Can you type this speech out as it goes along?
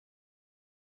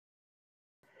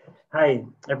Hi,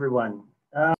 everyone.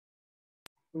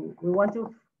 We want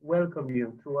to welcome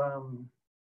you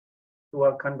to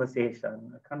a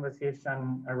conversation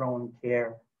around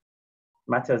care,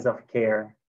 matters of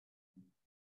care,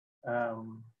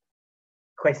 um,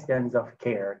 questions of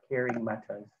care, caring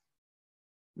matters.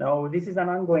 Now, this is an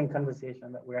ongoing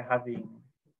conversation that we're having,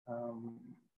 um,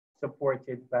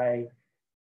 supported by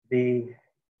the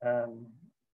um,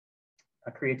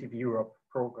 a Creative Europe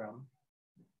program,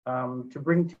 to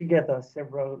bring together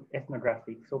several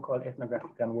ethnographic, so-called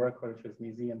ethnographic and world cultures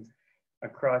museums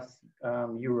across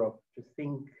Europe to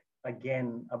think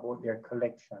again about their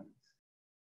collections.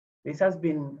 This has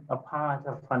been a part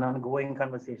of an ongoing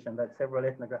conversation that several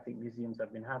ethnographic museums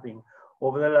have been having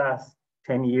over the last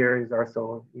 10 years or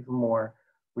so, even more.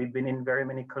 We've been in very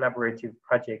many collaborative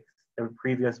projects. The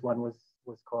previous one was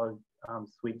called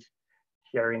Switch,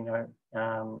 sharing our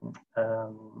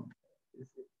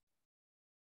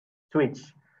Switch,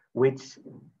 which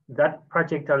that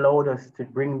project allowed us to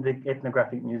bring the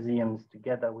ethnographic museums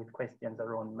together with questions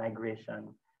around migration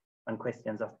and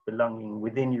questions of belonging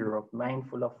within Europe,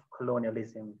 mindful of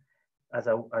colonialism as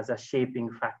a shaping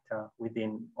factor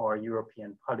within our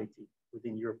European polity,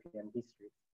 within European history.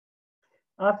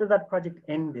 After that project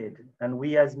ended, and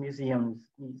we as museums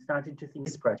started to think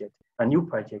this project, a new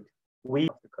project, we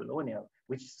the colonial,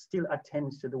 which still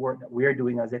attends to the work that we're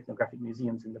doing as ethnographic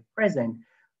museums in the present,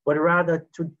 but rather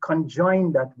to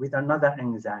conjoin that with another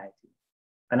anxiety,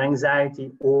 an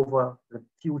anxiety over the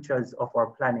futures of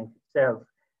our planet itself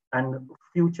and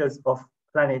futures of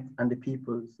planet and the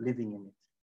peoples living in it.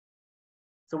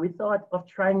 So we thought of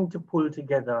trying to pull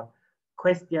together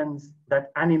questions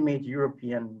that animate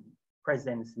European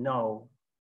presence now.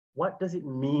 What does it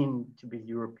mean to be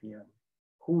European?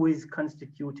 Who is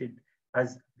constituted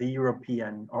as the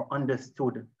European or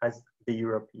understood as the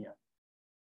European?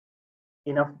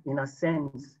 In a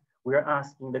sense, we're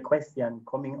asking the question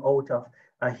coming out of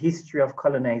a history of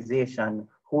colonization,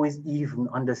 who is even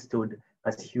understood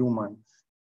as humans?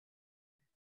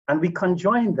 And we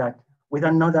conjoin that with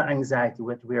another anxiety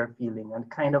that we are feeling and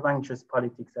kind of anxious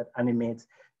politics that animates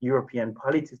European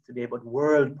politics today, but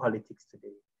world politics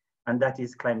today, and that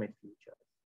is climate futures.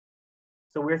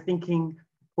 So we're thinking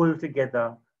pull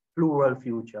together plural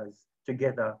futures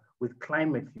together with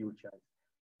climate futures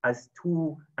as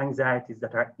two anxieties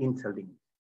that are interlinked.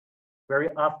 Very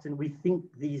often we think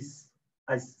these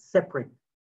as separate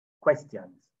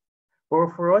questions.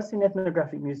 But for us in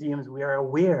ethnographic museums, we are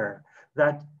aware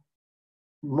that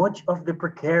much of the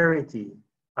precarity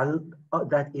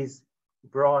that is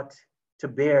brought to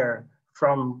bear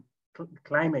from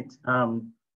climate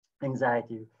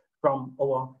anxiety, from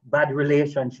our bad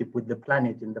relationship with the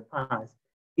planet in the past,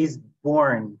 is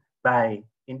borne by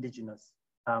indigenous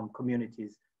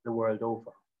communities the world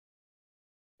over.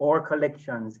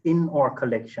 In our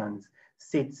collections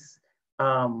sits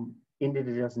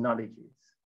indigenous knowledges,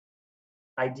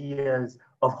 ideas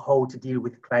of how to deal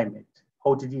with climate,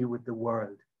 how to deal with the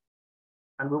world.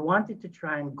 And we wanted to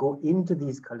try and go into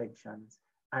these collections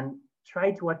and try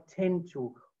to attend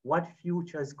to what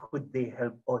futures could they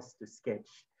help us to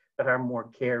sketch that are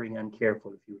more caring and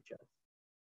careful futures.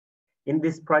 In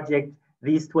this project,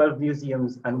 these 12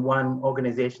 museums and one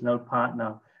organizational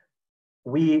partner,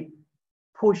 we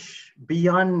push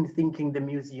beyond thinking the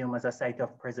museum as a site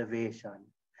of preservation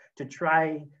to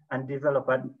try and develop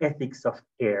an ethics of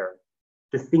care,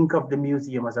 to think of the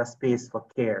museum as a space for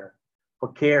care,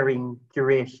 for caring,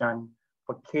 curation,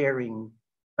 for caring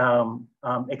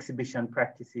exhibition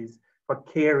practices, for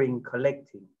caring,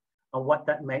 collecting, and what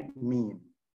that might mean.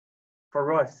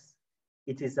 For us,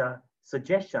 it is a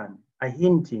suggestion, a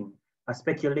hinting, a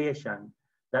speculation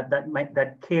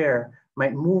that care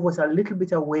might move us a little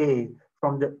bit away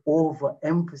from the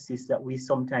overemphasis that we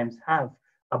sometimes have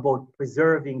about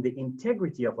preserving the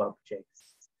integrity of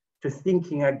objects, to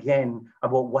thinking again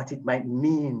about what it might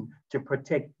mean to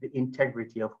protect the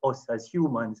integrity of us as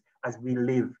humans as we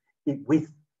live with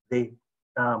the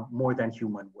more than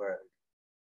human world.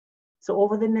 So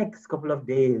over the next couple of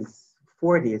days,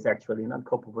 4 days actually, not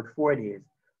couple, but 4 days,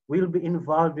 we'll be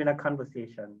involved in a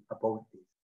conversation about this.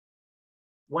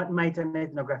 What might an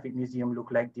ethnographic museum look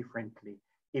like differently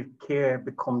if care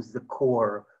becomes the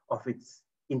core of its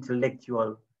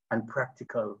intellectual and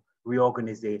practical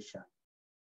reorganization?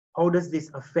 How does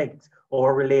this affect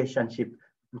our relationship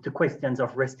to questions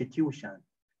of restitution,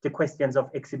 to questions of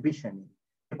exhibition,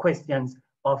 to questions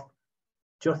of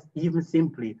just even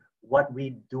simply what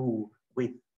we do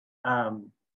with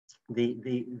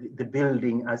the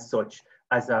building as such,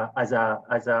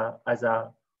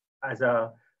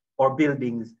 or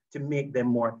buildings to make them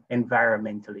more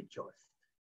environmentally just.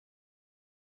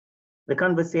 The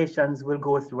conversations will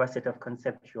go through a set of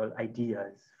conceptual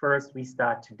ideas. First, we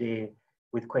start today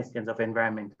with questions of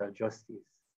environmental justice.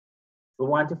 We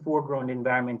want to foreground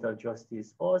environmental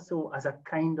justice also as a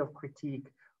kind of critique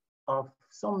of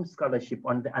some scholarship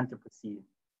on the Anthropocene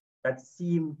that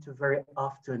seem to very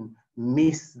often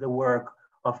miss the work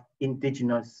of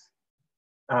indigenous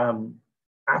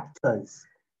actors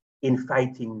in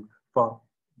fighting for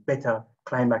better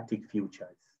climatic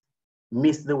futures,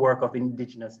 miss the work of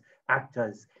indigenous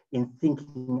actors in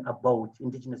thinking about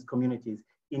indigenous communities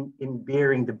in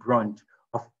bearing the brunt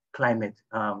of climate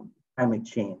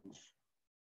change.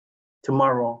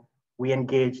 Tomorrow, we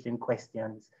engaged in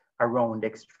questions around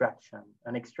extraction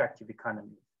and extractive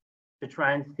economies to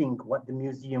try and think what the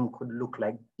museum could look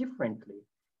like differently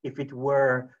if it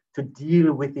were to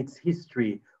deal with its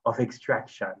history of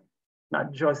extraction,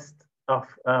 not just of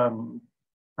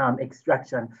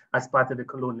extraction as part of the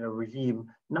colonial regime,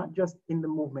 not just in the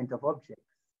movement of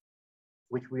objects,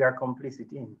 which we are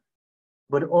complicit in,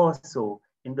 but also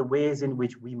in the ways in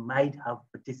which we might have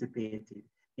participated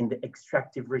in the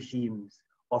extractive regimes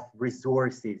of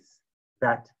resources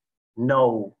that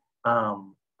now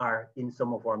are in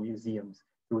some of our museums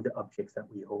through the objects that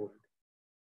we hold.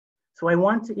 So I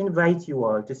want to invite you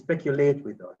all to speculate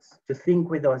with us, to think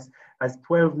with us as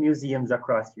 12 museums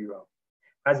across Europe,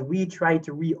 as we try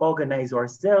to reorganize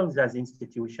ourselves as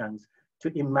institutions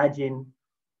to imagine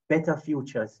better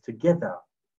futures together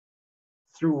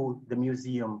through the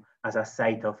museum as a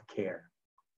site of care.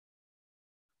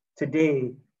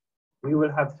 Today, we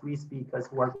will have 3 speakers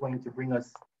who are going to bring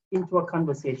us into a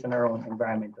conversation around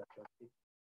environmental justice.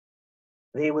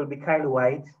 They will be Kyle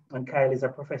White, and Kyle is a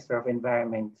professor of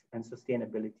environment and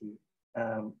sustainability,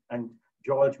 and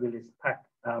George Willis Pack,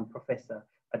 professor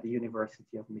at the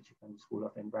University of Michigan School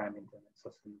of Environment and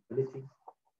Sustainability.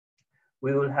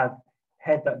 We will have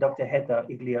Dr. Heather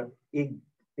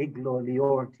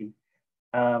Igloliorti,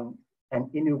 an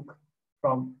Inuk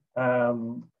from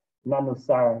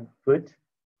Nanusarfut.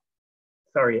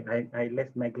 Sorry, I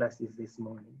left my glasses this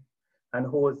morning, and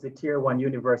holds the Tier 1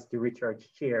 University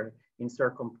Research Chair in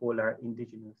Circumpolar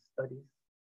Indigenous Studies.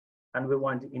 And we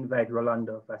want to invite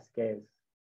Rolando Vasquez,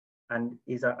 and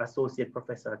is an Associate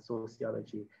Professor at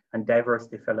Sociology and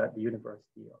Diversity Fellow at the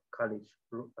University of College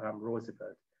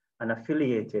Roosevelt, and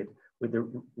affiliated with the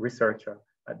researcher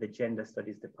at the Gender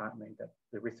Studies Department at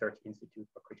the Research Institute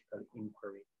for Critical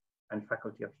Inquiry and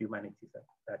Faculty of Humanities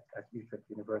at Utrecht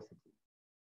University.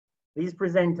 These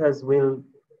presenters will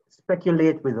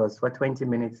speculate with us for 20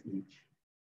 minutes each.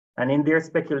 And in their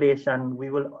speculation, we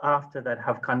will after that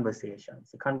have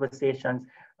conversations. The conversations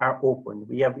are open.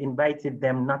 We have invited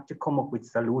them not to come up with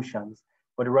solutions,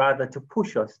 but rather to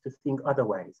push us to think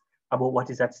otherwise about what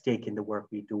is at stake in the work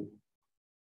we do.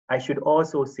 I should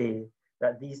also say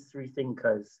that these 3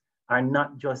 thinkers are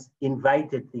not just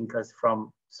invited thinkers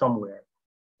from somewhere,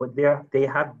 but they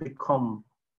have become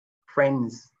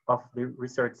friends of the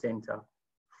Research Center,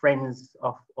 friends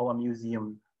of our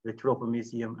museum, the Tropa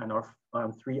Museum, and our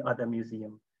 3 other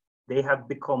museums. They have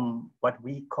become what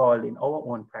we call in our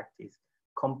own practice,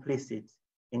 complicit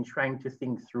in trying to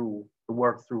think through, to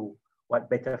work through what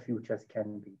better futures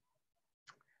can be.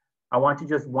 I want to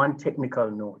just one technical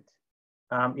note.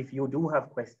 If you do have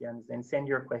questions, then send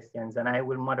your questions and I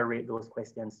will moderate those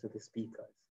questions to the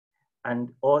speakers.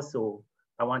 And also,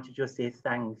 I want to just say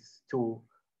thanks to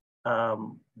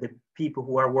the people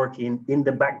who are working in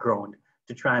the background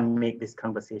to try and make this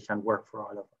conversation work for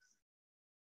all of us.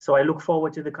 So I look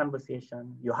forward to the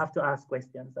conversation. You have to ask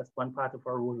questions. That's one part of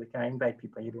our rule. We can't invite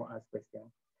people, you don't ask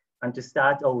questions. And to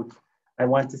start out, I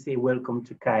want to say welcome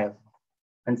to Kyle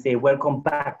and say welcome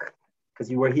back, because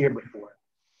you were here before,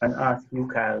 and ask you,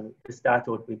 Kyle, to start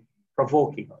out with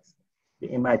provoking us to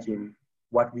imagine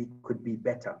what we could be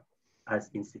better as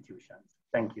institutions.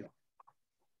 Thank you.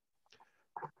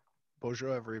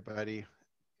 Bonjour, everybody.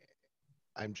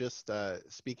 I'm just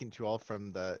speaking to you all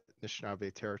from the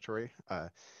Anishinaabe territory,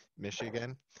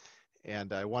 Michigan.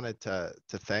 And I wanted to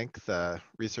thank the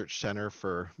Research Center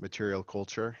for Material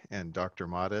Culture and Dr.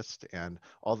 Modest and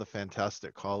all the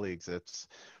fantastic colleagues. It's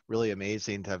really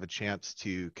amazing to have a chance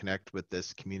to connect with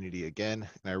this community again.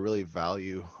 And I really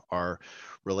value our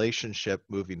relationship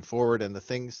moving forward and the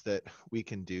things that we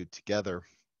can do together.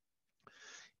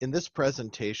 In this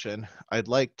presentation, I'd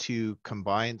like to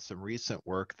combine some recent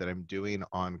work that I'm doing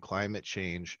on climate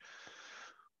change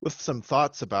with some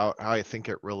thoughts about how I think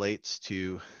it relates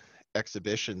to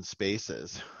exhibition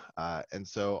spaces. And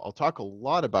so I'll talk a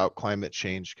lot about climate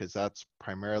change because that's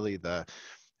primarily the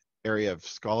area of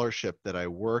scholarship that I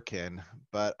work in,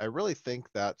 but I really think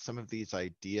that some of these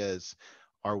ideas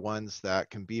are ones that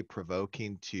can be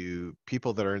provoking to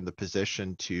people that are in the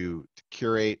position to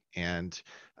curate and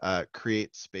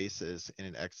create spaces in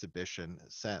an exhibition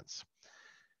sense.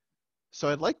 So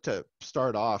I'd like to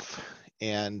start off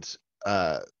and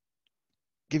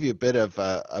give you a bit of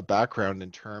a background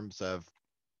in terms of,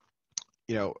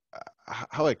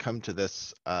 how I come to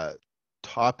this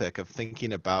topic of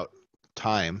thinking about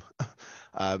time,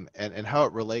 and how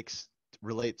it relates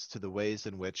to the ways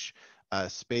in which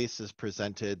space is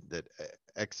presented, that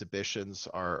exhibitions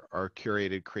are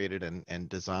curated, created, and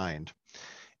designed.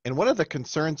 And one of the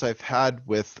concerns I've had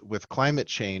with climate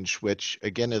change, which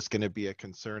again is going to be a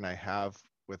concern I have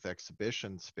with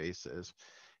exhibition spaces,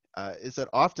 is that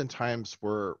oftentimes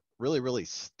we're really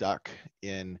stuck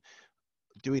in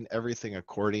doing everything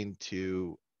according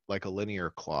to like a linear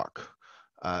clock.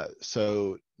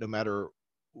 So no matter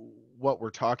what we're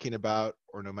talking about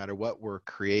or no matter what we're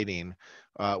creating,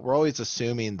 we're always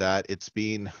assuming that it's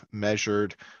being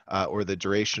measured or the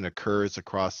duration occurs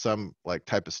across some like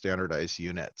type of standardized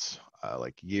units,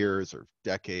 like years or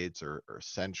decades or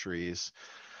centuries.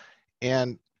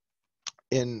 And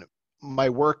in my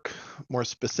work more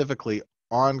specifically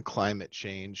on climate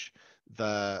change,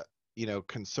 the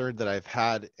concern that I've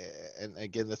had, and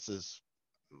again, this is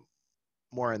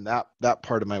more in that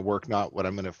part of my work, not what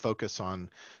I'm going to focus on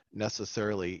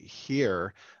necessarily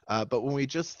here. But when we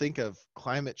just think of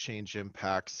climate change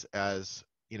impacts as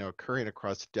occurring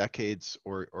across decades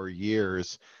or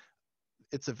years,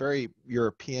 it's a very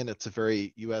European, it's a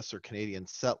very US or Canadian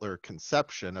settler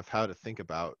conception of how to think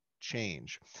about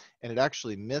change. And it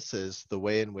actually misses the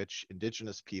way in which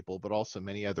Indigenous people, but also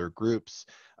many other groups,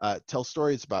 tell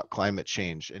stories about climate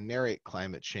change and narrate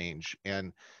climate change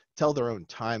and tell their own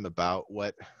time about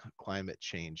what climate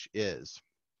change is.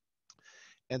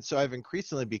 And so I've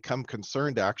increasingly become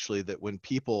concerned actually that when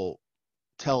people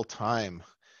tell time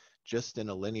just in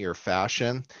a linear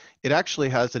fashion, it actually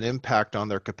has an impact on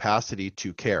their capacity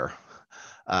to care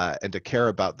and to care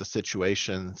about the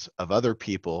situations of other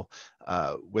people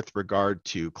with regard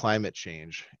to climate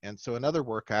change. And so in other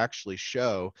work, I actually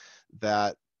show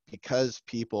that because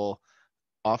people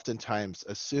oftentimes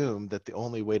assume that the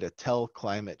only way to tell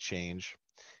climate change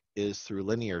is through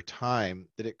linear time,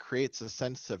 that it creates a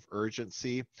sense of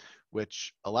urgency,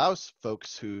 which allows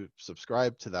folks who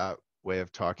subscribe to that way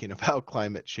of talking about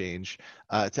climate change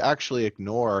to actually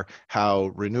ignore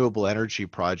how renewable energy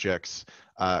projects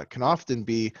can often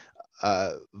be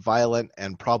violent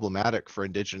and problematic for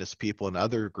Indigenous people and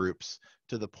other groups,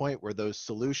 to the point where those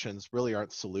solutions really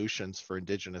aren't solutions for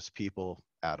Indigenous people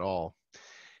at all.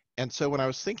 And so when I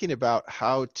was thinking about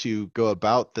how to go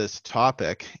about this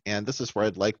topic, and this is where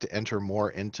I'd like to enter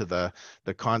more into the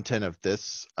content of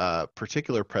this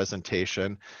particular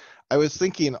presentation, I was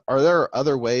thinking, are there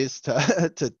other ways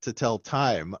to to tell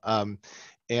time?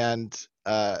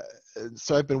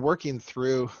 So I've been working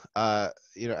through at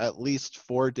least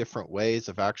 4 different ways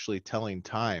of actually telling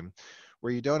time,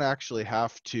 where you don't actually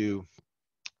have to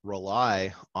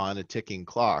rely on a ticking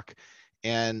clock.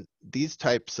 And these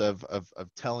types of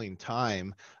telling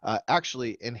time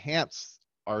actually enhance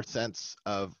our sense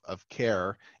of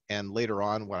care, and later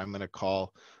on what I'm going to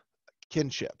call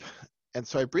kinship. And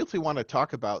so I briefly want to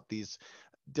talk about these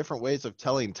different ways of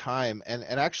telling time, and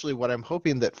actually what I'm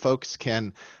hoping that folks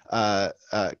can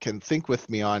think with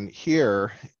me on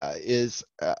here is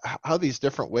how these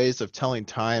different ways of telling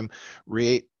time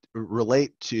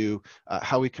relate to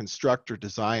how we construct or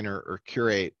design or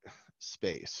curate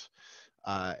space,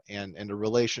 and a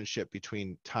relationship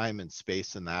between time and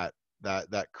space and that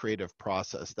creative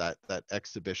process, that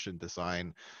exhibition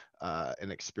design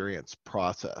and experience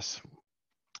process.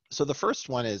 So the first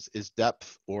one is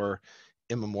depth or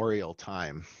immemorial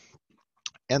time.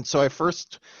 And so I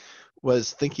first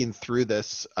was thinking through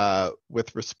this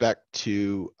with respect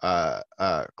to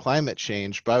climate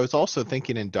change, but I was also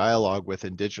thinking in dialogue with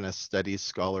Indigenous studies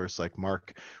scholars like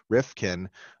Mark Rifkin,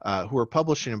 who are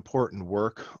publishing important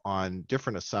work on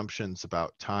different assumptions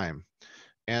about time.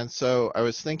 And so I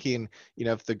was thinking,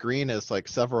 if the green is like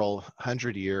several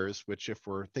hundred years, which if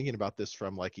we're thinking about this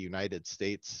from like a United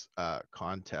States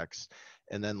context,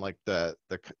 and then like the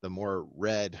more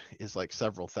red is like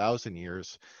several thousand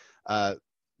years,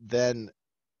 then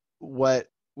what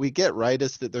we get right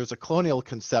is that there's a colonial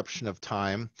conception of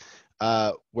time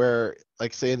where,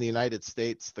 like say in the United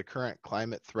States, the current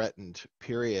climate threatened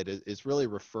period is really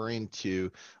referring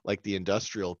to like the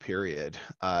industrial period,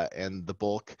 and the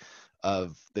bulk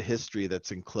of the history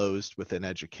that's enclosed within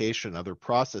education, other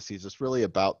processes, is really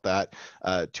about that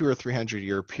 200 or 300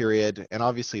 year period. And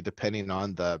obviously, depending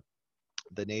on the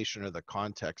nation or the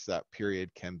context, that period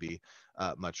can be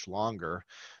much longer.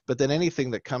 But then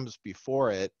anything that comes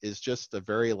before it is just a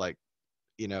very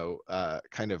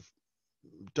kind of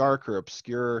dark or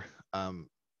obscure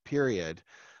period.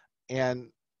 And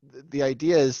the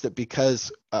idea is that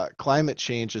because climate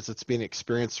change as it's being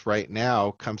experienced right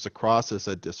now comes across as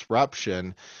a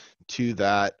disruption to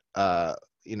that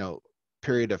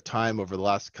period of time over the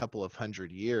last couple of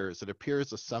hundred years, it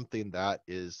appears as something that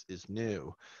is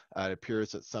new. It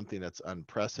appears as something that's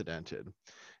unprecedented.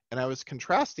 And I was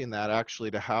contrasting that actually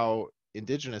to how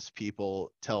indigenous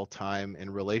people tell time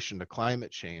in relation to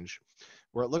climate change,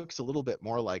 where it looks a little bit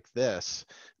more like this.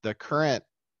 The current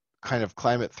kind of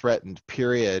climate threatened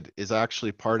period is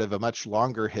actually part of a much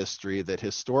longer history that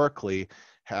historically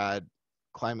had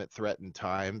climate threatened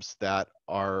times that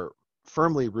are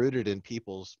firmly rooted in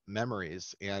people's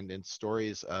memories and in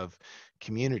stories of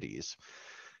communities.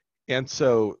 And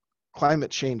so climate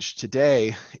change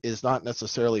today is not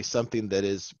necessarily something that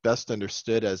is best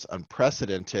understood as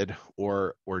unprecedented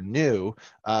or new,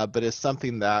 but is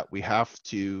something that we have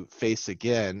to face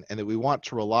again, and that we want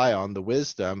to rely on the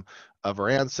wisdom of our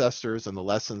ancestors and the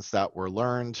lessons that were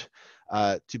learned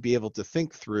to be able to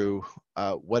think through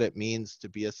what it means to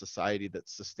be a society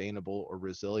that's sustainable or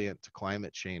resilient to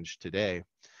climate change today.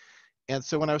 And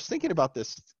so when I was thinking about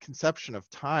this conception of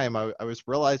time, I was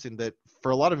realizing that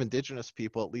for a lot of indigenous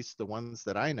people, at least the ones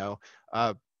that I know,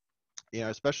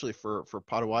 especially for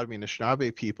Potawatomi and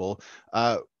Anishinaabe people,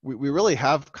 we really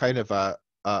have kind of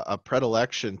a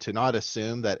predilection to not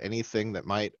assume that anything that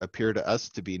might appear to us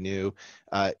to be new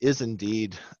is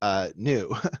indeed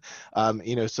new.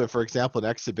 So for example, an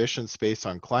exhibition space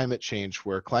on climate change,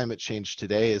 where climate change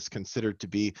today is considered to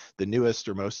be the newest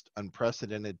or most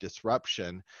unprecedented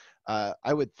disruption,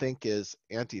 I would think is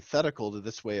antithetical to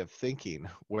this way of thinking,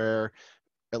 where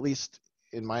at least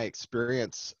in my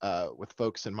experience with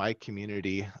folks in my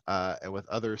community and with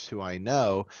others who I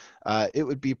know, it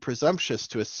would be presumptuous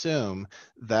to assume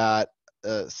that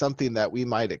something that we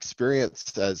might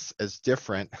experience as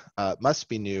different must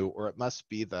be new, or it must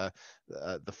be the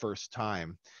first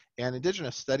time. And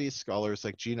Indigenous studies scholars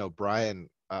like Jean O'Brien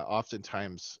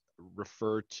oftentimes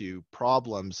refer to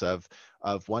problems of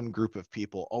one group of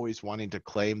people always wanting to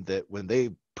claim that when they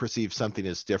perceive something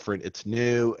as different, it's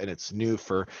new, and it's new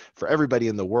for everybody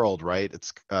in the world, right?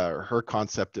 It's her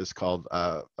concept is called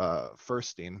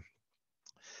firsting.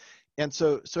 And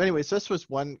so anyways, this was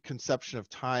one conception of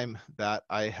time that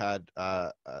I had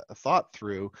thought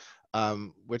through,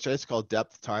 which I just call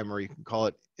depth time, or you can call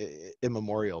it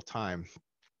immemorial time.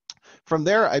 From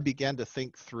there, I began to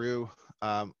think through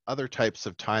other types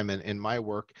of time in my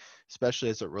work, especially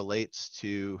as it relates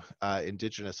to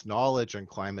Indigenous knowledge on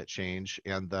climate change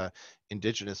and the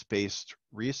Indigenous-based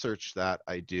research that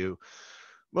I do.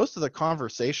 Most of the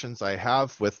conversations I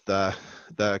have with the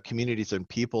communities and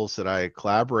peoples that I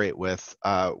collaborate with,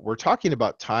 we're talking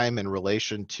about time in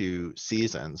relation to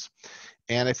seasons.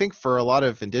 And I think for a lot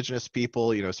of Indigenous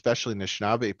people, especially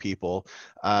Anishinaabe people,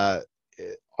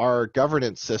 our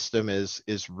governance system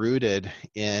is rooted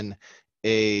in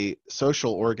a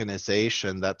social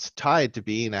organization that's tied to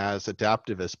being as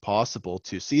adaptive as possible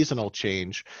to seasonal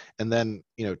change, and then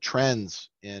trends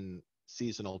in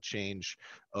seasonal change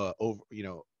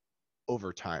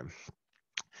over time.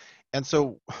 And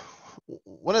so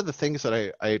one of the things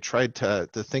that I tried to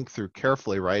think through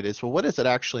carefully, right, is, well, what does it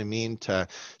actually mean to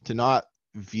not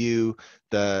view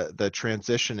the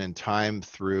transition in time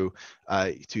through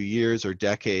to years or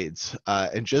decades,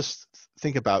 and just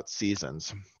think about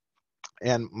seasons?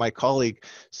 And my colleague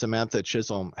Samantha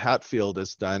Chisholm Hatfield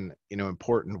has done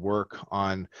important work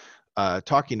on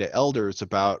talking to elders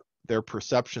about their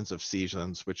perceptions of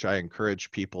seasons, which I encourage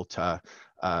people to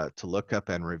look up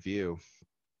and review.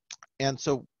 And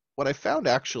so what I found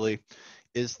actually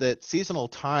is that seasonal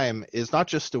time is not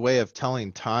just a way of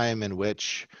telling time in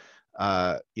which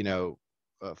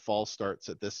fall starts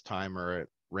at this time or it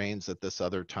rains at this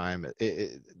other time.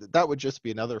 That would just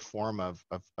be another form of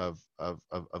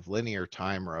linear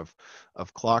time or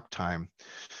of clock time.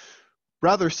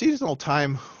 Rather, seasonal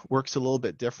time works a little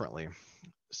bit differently.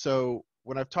 So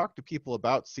when I've talked to people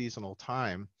about seasonal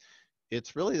time,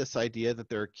 it's really this idea that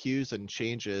there are cues and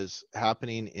changes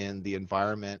happening in the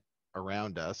environment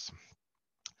around us.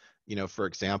 For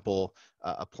example,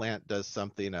 a plant does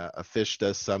something, a fish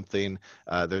does something,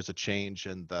 there's a change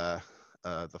in the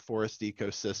forest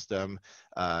ecosystem,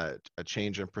 a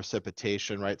change in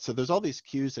precipitation, right? So there's all these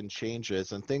cues and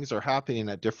changes, and things are happening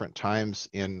at different times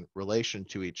in relation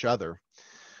to each other.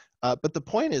 But the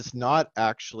point is not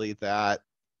actually that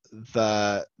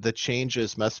the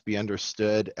changes must be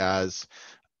understood as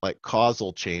like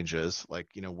causal changes, like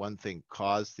one thing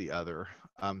caused the other.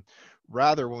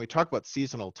 rather, when we talk about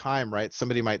seasonal time, right,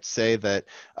 somebody might say that,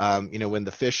 you know, when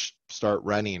the fish start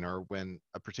running, or when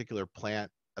a particular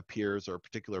plant appears, or a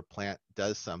particular plant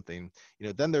does something, you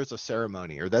know, then there's a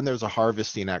ceremony, or then there's a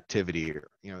harvesting activity, or,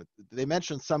 you know, they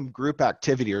mention some group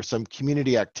activity or some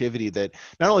community activity that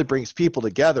not only brings people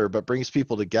together, but brings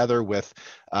people together with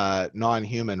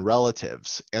non-human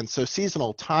relatives. And so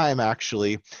seasonal time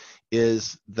actually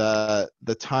is the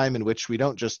time in which we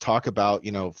don't just talk about,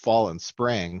 you know, fall and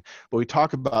spring, but we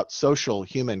talk about social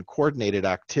human coordinated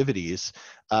activities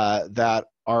that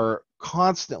are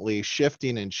constantly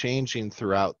shifting and changing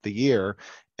throughout the year.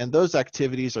 And those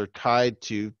activities are tied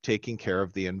to taking care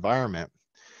of the environment.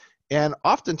 And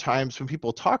oftentimes when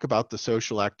people talk about the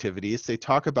social activities, they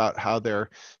talk about how they're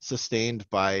sustained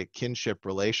by kinship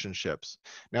relationships.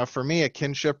 Now, for me, a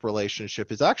kinship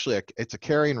relationship is actually it's a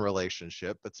caring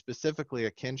relationship, but specifically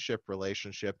a kinship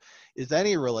relationship is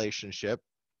any relationship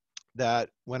that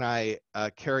when I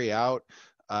carry out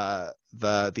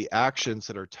the actions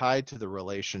that are tied to the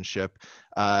relationship,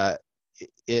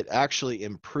 it actually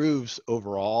improves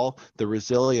overall the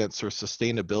resilience or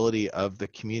sustainability of the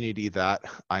community that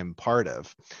I'm part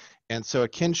of. And so a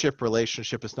kinship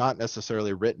relationship is not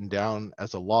necessarily written down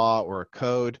as a law or a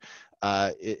code.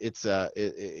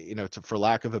 You know, for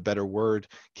lack of a better word,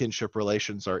 kinship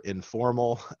relations are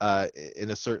informal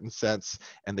in a certain sense,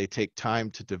 and they take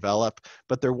time to develop.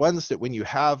 But they're ones that when you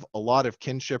have a lot of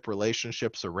kinship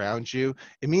relationships around you,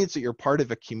 it means that you're part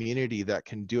of a community that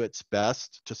can do its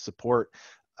best to support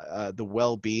the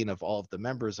well-being of all of the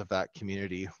members of that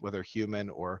community, whether human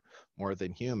or more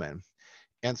than human.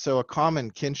 And so a common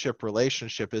kinship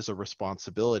relationship is a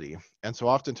responsibility. And so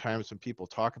oftentimes when people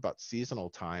talk about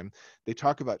seasonal time, they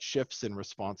talk about shifts in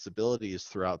responsibilities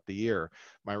throughout the year.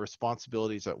 My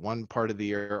responsibilities at one part of the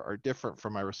year are different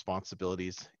from my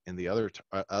responsibilities in the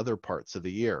other parts of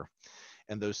the year.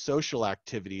 And those social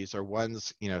activities are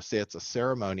ones, you know, say it's a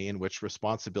ceremony in which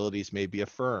responsibilities may be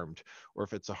affirmed, or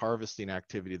if it's a harvesting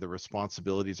activity, the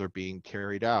responsibilities are being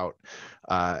carried out.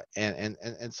 And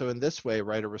so in this way,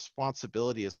 right, a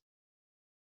responsibility is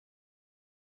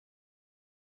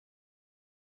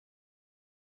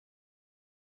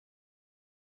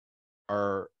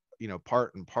are, you know,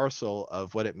 part and parcel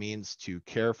of what it means to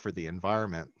care for the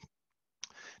environment.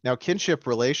 Now, kinship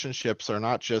relationships are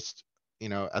not just, you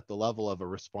know, at the level of a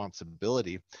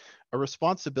responsibility. A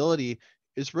responsibility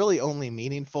is really only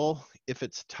meaningful if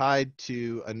it's tied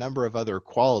to a number of other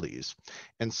qualities.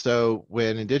 And so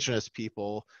when Indigenous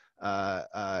people,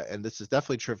 and this is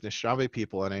definitely true of Anishinaabe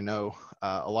people, and I know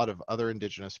a lot of other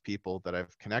Indigenous people that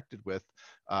I've connected with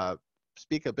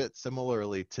speak a bit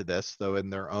similarly to this, though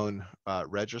in their own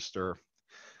register.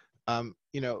 You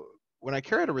know, when I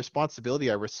carry out a responsibility,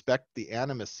 I respect the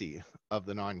animacy of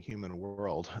the non-human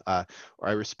world, or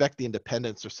I respect the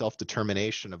independence or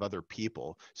self-determination of other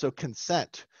people. So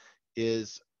consent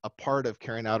is a part of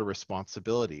carrying out a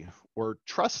responsibility, or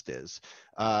trust is,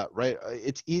 right?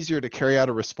 It's easier to carry out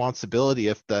a responsibility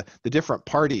if the different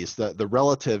parties, the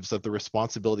relatives of the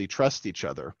responsibility trust each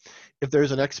other. If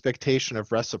there's an expectation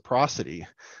of reciprocity,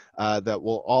 that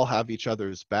we'll all have each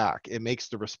other's back, it makes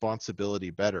the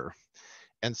responsibility better.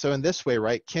 And so in this way,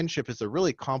 right, kinship is a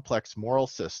really complex moral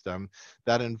system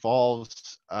that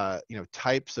involves, you know,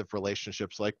 types of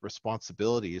relationships like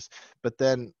responsibilities, but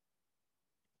then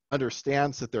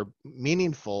understands that they're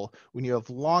meaningful when you have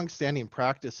long-standing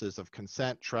practices of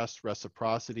consent, trust,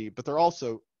 reciprocity, but there are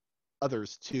also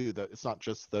others too, that it's not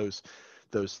just those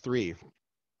three.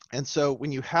 And so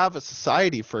when you have a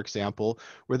society, for example,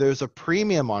 where there's a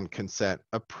premium on consent,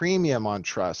 a premium on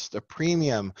trust, a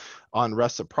premium on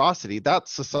reciprocity, that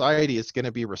society is going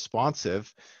to be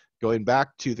responsive, going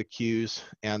back to the cues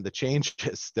and the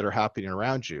changes that are happening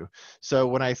around you. So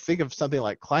when I think of something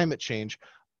like climate change,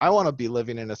 I want to be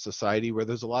living in a society where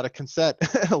there's a lot of consent,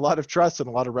 a lot of trust, and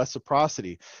a lot of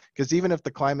reciprocity. Because even if the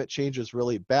climate change is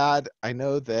really bad, I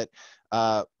know that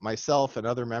myself and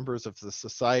other members of the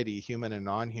society, human and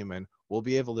non-human, will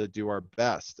be able to do our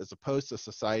best, as opposed to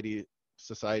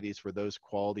societies where those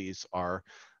qualities are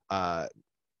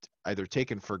either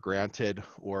taken for granted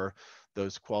or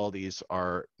those qualities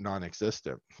are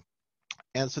non-existent.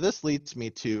 And so this leads me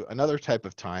to another type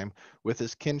of time, with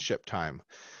this kinship time.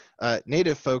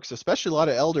 Native folks, especially a lot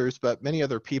of elders, but many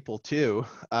other people too,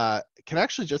 can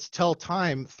actually just tell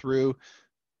time through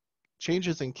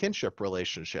changes in kinship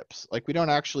relationships. Like, we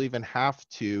don't actually even have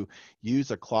to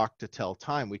use a clock to tell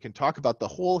time. We can talk about the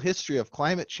whole history of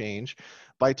climate change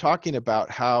by talking about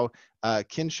how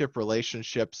kinship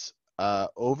relationships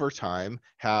over time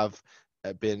have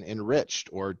been enriched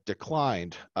or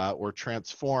declined or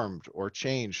transformed or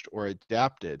changed or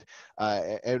adapted.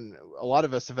 And a lot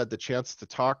of us have had the chance to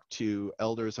talk to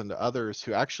elders and to others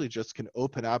who actually just can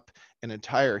open up an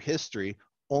entire history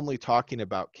only talking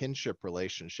about kinship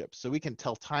relationships. So we can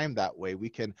tell time that way. We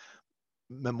can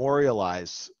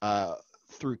memorialize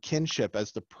through kinship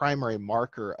as the primary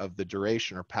marker of the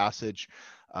duration or passage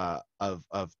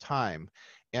of time.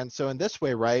 And so in this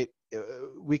way, right,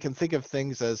 we can think of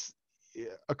things as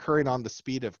occurring on the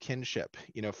speed of kinship.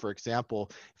 You know, for example,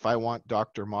 if I want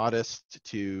Dr. Modest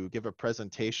to give a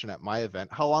presentation at my event,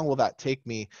 how long will that take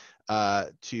me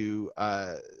to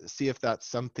see if that's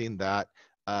something that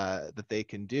that they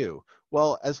can do?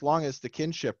 Well, as long as the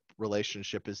kinship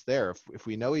relationship is there. If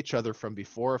we know each other from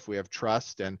before, if we have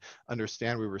trust and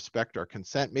understand we respect our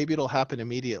consent, maybe it'll happen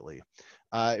immediately.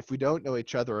 If we don't know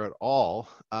each other at all,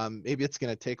 maybe it's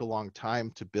going to take a long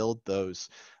time to build those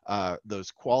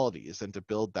qualities and to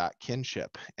build that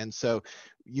kinship. And so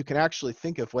you can actually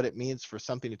think of what it means for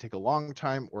something to take a long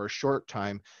time or a short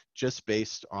time just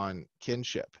based on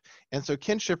kinship. And so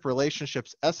kinship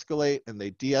relationships escalate and they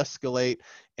de-escalate,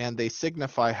 and they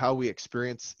signify how we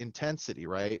experience intensity,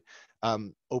 right?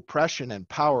 Oppression and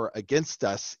power against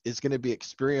us is going to be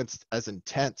experienced as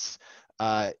intense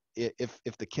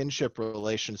if the kinship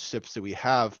relationships that we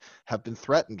have been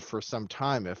threatened for some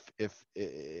time, if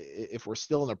we're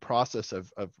still in the process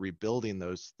of rebuilding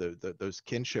those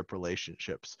kinship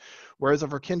relationships. Whereas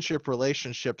if our kinship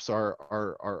relationships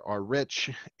are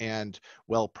rich and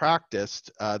well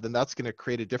practiced, then that's going to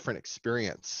create a different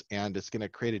experience, and it's going to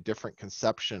create a different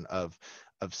conception of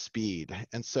speed.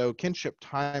 And so kinship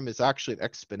time is actually an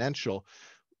exponential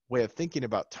way of thinking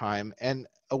about time, and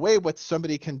a way what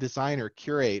somebody can design or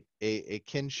curate a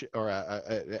kinship or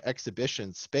a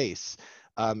exhibition space,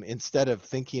 instead of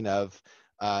thinking of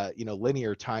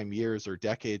linear time, years or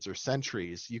decades or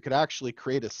centuries. You could actually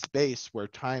create a space where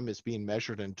time is being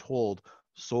measured and told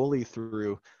solely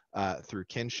through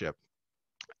kinship.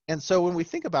 And so when we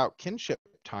think about kinship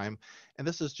time, and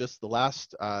this is just the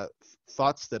last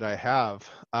thoughts that I have,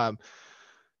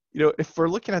 if we're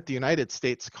looking at the United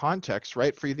States context,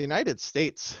 right, for the United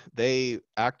States, they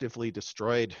actively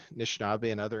destroyed Anishinaabe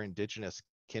and other indigenous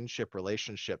kinship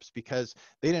relationships because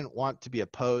they didn't want to be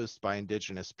opposed by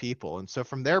indigenous people. And so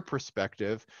from their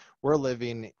perspective, we're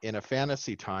living in a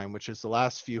fantasy time, which is the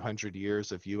last few hundred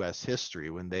years of US history,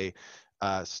 when they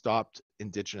stopped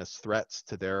indigenous threats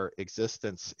to their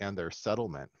existence and their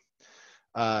settlement.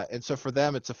 And so for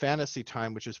them, it's a fantasy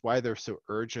time, which is why they're so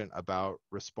urgent about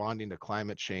responding to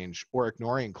climate change or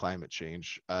ignoring climate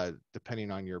change,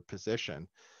 depending on your position.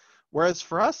 Whereas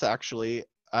for us, actually,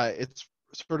 it's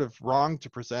sort of wrong to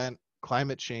present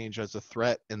climate change as a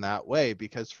threat in that way,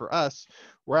 because for us,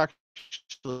 we're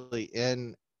actually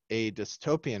in a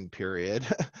dystopian period.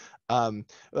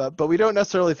 But we don't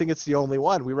necessarily think it's the only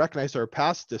one. We recognize our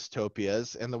past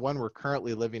dystopias, and the one we're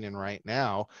currently living in right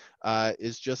now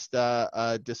is just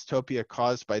a dystopia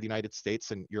caused by the United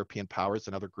States and European powers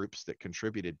and other groups that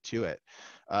contributed to it.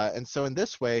 And so in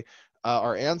this way,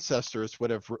 our ancestors would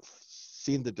have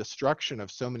seen the destruction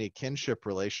of so many kinship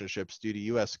relationships due to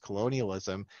US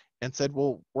colonialism and said,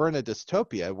 well, we're in a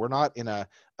dystopia. We're not in a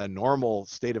normal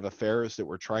state of affairs that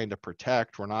we're trying to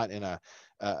protect. We're not in a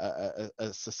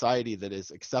society that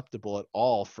is acceptable at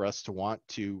all for us to want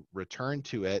to return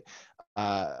to it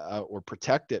or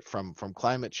protect it from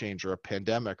climate change or a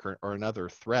pandemic or another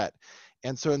threat.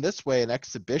 And so in this way, an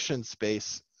exhibition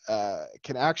space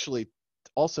can actually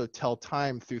also tell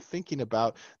time through thinking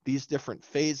about these different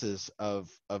phases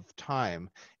of time,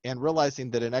 and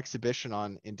realizing that an exhibition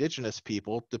on indigenous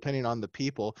people, depending on the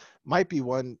people, might be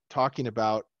one talking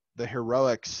about the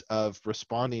heroics of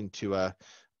responding to a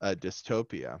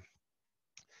dystopia.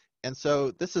 And so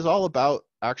this is all about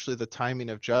actually the timing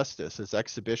of justice, as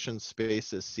exhibition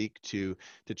spaces seek to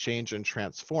change and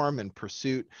transform in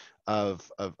pursuit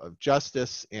of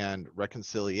justice and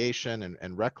reconciliation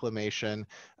and reclamation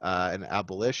and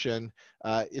abolition.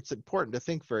 It's important to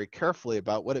think very carefully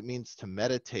about what it means to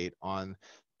meditate on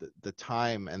the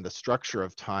time and the structure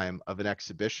of time of an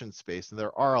exhibition space. And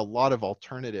there are a lot of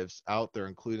alternatives out there,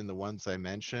 including the ones I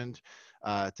mentioned,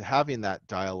 to having that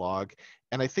dialogue.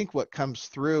 And I think what comes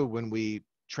through when we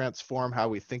transform how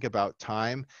we think about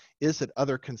time is that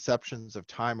other conceptions of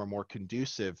time are more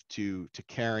conducive to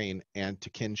caring and to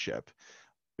kinship.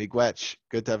 Miigwech,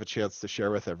 good to have a chance to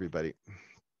share with everybody.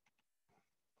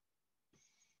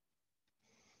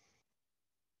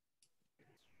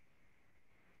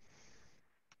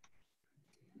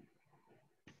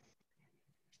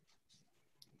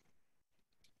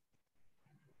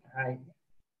 Hi,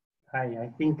 I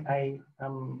think I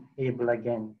am able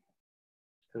again.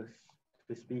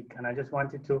 to speak. And I just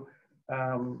wanted to,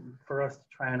 for us to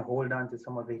try and hold on to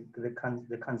some of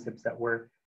the concepts that were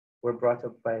brought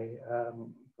up by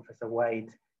Professor White,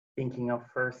 thinking of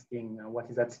firsting, what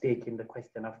is at stake in the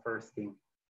question of firsting,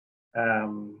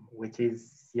 which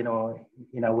is, you know,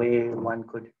 in a way one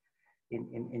could,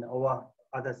 in our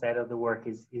other side of the work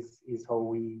is how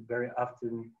we very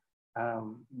often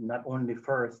not only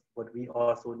first, but we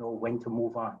also know when to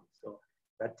move on. So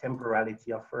that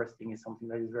temporality of firsting is something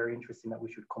that is very interesting that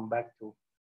we should come back to.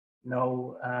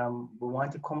 Now, we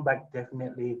want to come back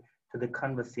definitely to the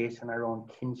conversation around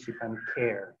kinship and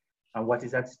care, and what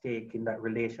is at stake in that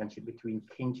relationship between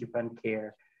kinship and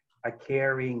care, are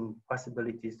caring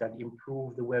possibilities that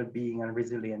improve the well-being and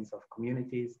resilience of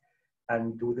communities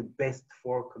and do the best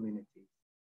for communities.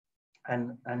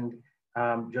 And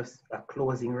just a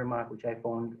closing remark, which I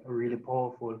found really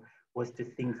powerful, was to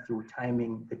think through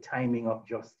the timing of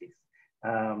justice.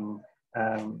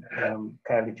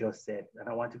 Kylie just said, and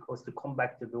I want us to come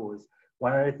back to those.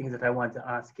 One of the things that I want to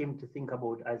ask him to think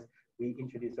about as we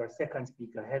introduce our second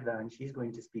speaker, Heather, and she's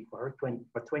going to speak for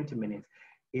 20 minutes,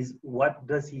 is what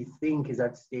does he think is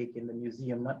at stake in the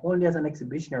museum, not only as an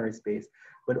exhibitionary space,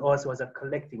 but also as a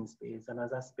collecting space and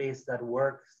as a space that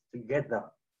works together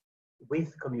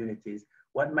with communities.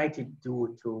 What might it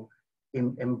do to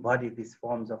embody these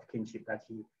forms of kinship that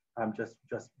he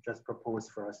just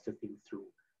proposed for us to think through?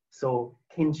 So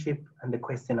kinship and the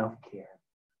question of care.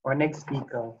 Our next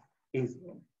speaker is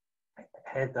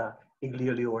Heather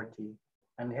Iglioliorti,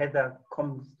 and Heather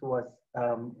comes to us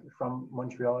from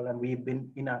Montreal, and we've been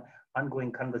in an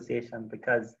ongoing conversation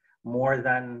because more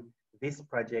than this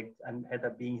project and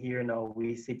Heather being here now,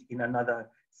 we sit in another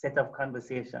set of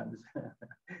conversations.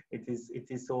 It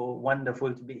is so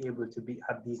wonderful to be able to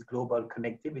have these global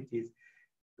connectivities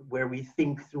where we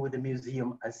think through the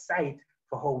museum as site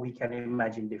for how we can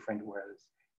imagine different worlds.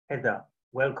 Heather,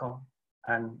 welcome,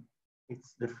 and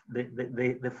it's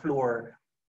the floor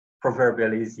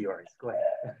proverbially is yours. Go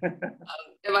ahead.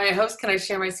 Am I a host? Can I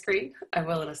share my screen? I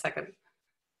will in a second.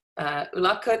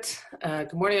 Ulakut,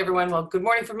 good morning, everyone. Well, good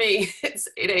morning for me. It's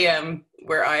 8 a.m.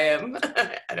 where I am.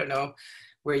 I don't know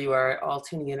where you are all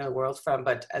tuning in the world from,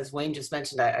 but as Wayne just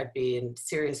mentioned, I'd be in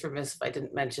serious remiss if I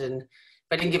didn't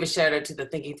give a shout out to the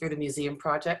Thinking Through the Museum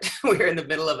project. We're in the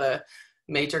middle of a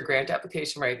major grant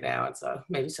application right now, and so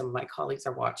maybe some of my colleagues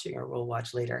are watching or will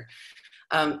watch later.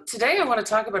 Today I want to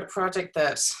talk about a project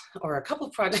or a couple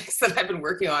of projects that I've been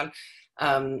working on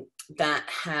that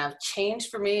have changed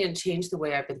for me and changed the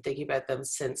way I've been thinking about them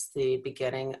since the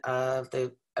beginning of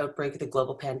the outbreak of the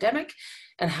global pandemic,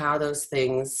 and how those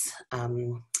things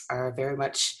are very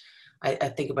much, I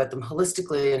think about them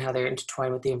holistically and how they're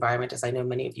intertwined with the environment, as I know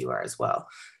many of you are as well.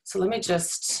 So let me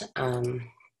just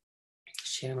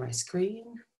share my screen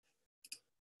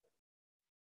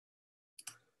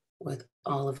with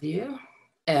all of you.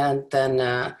 And then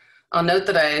I'll note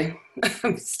that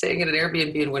I'm staying at an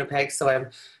Airbnb in Winnipeg, so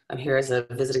I'm here as a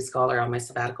visiting scholar on my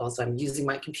sabbatical. So I'm using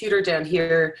my computer down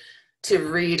here to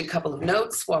read a couple of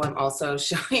notes while I'm also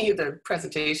showing you the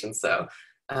presentation. So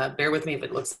bear with me if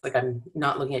it looks like I'm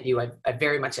not looking at you. I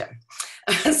very much am.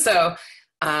 So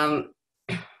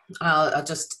I'll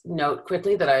just note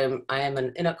quickly that I am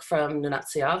an Inuk from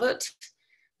Nunatsiavut,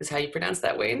 is how you pronounce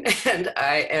that, Wayne. And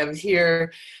I'm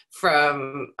here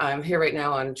right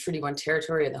now on Treaty 1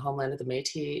 territory in the homeland of the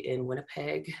Métis in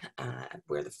Winnipeg,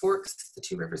 where the forks, the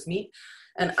two rivers meet.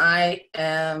 And I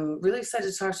am really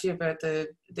excited to talk to you about the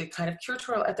kind of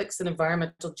curatorial ethics and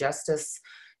environmental justice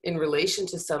in relation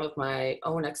to some of my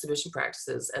own exhibition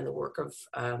practices and the work of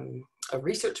a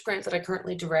research grant that I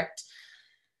currently direct.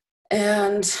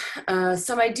 And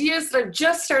some ideas that I've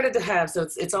just started to have, so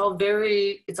it's all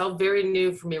very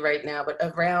new for me right now, but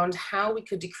around how we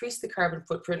could decrease the carbon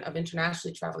footprint of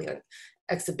internationally traveling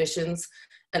exhibitions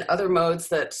and other modes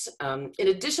that, in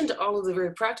addition to all of the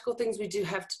very practical things we do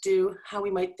have to do, how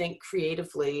we might think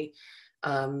creatively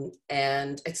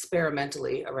and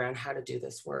experimentally around how to do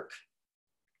this work.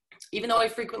 Even though I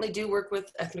frequently do work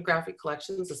with ethnographic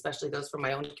collections, especially those from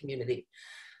my own community.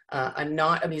 I'm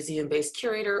not a museum-based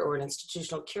curator or an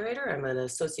institutional curator. I'm an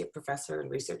associate professor and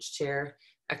research chair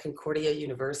at Concordia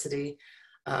University.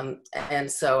 And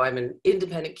so I'm an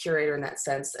independent curator in that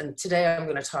sense. And today I'm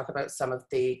going to talk about some of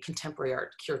the contemporary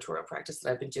art curatorial practice that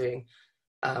I've been doing.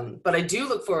 But I do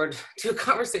look forward to a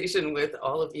conversation with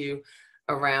all of you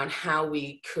around how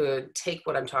we could take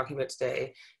what I'm talking about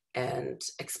today and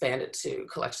expand it to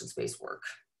collection-based work.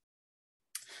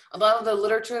 A lot of the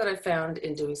literature that I found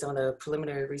in doing some of the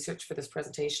preliminary research for this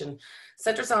presentation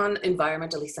centers on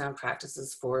environmentally sound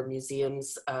practices for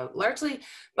museums, largely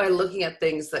by looking at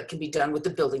things that can be done with the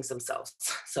buildings themselves.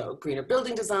 So greener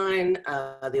building design,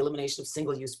 the elimination of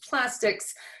single-use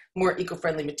plastics, more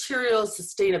eco-friendly materials,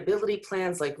 sustainability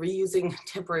plans like reusing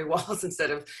temporary walls instead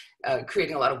of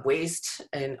creating a lot of waste,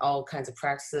 and all kinds of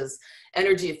practices,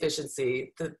 energy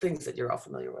efficiency, the things that you're all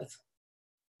familiar with.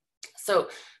 So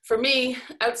for me,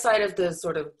 outside of the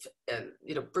sort of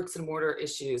bricks and mortar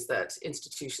issues that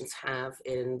institutions have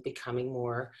in becoming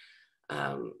more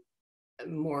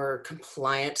more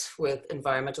compliant with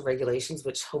environmental regulations,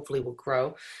 which hopefully will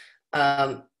grow,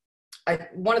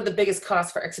 one of the biggest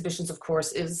costs for exhibitions, of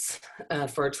course, is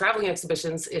for traveling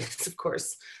exhibitions is, of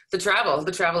course, the travel and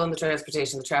the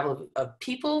transportation, the travel of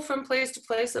people from place to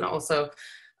place, and also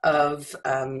of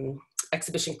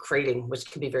exhibition crating,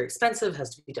 which can be very expensive,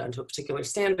 has to be done to a particular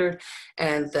standard.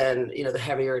 And then, the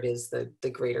heavier it is, the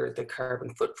greater the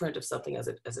carbon footprint of something as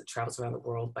it travels around the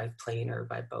world by plane or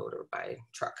by boat or by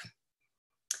truck.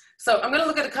 So I'm going to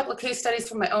look at a couple of case studies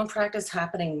from my own practice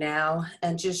happening now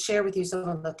and just share with you some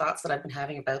of the thoughts that I've been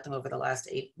having about them over the last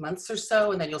 8 months or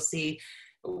so. And then you'll see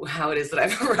how it is that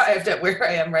I've arrived at where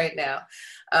I am right now.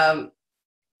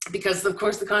 Because of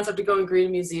course the concept of going green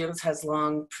in museums has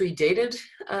long predated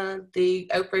the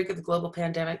outbreak of the global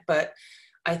pandemic, but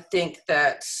I think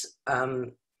that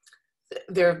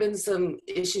there have been some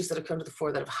issues that have come to the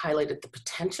fore that have highlighted the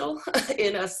potential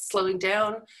in us slowing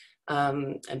down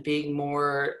and being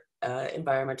more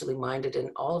environmentally minded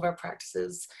in all of our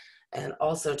practices, and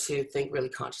also to think really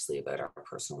consciously about our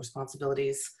personal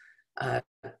responsibilities,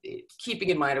 keeping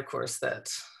in mind, of course, that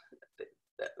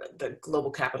the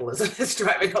global capitalism is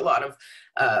driving a lot of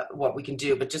what we can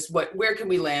do, but just where can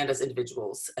we land as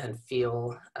individuals and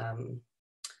feel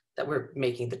that we're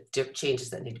making the changes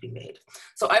that need to be made.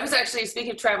 So I was actually,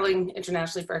 speaking of traveling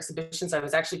internationally for exhibitions, I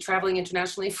was actually traveling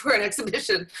internationally for an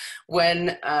exhibition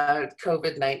when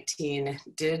COVID-19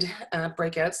 did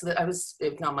break out. So that I was,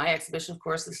 not my exhibition, of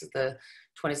course, this is the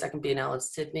 22nd Biennale of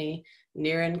Sydney,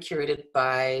 Niren, curated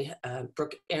by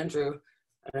Brooke Andrew.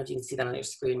 I don't know if you can see that on your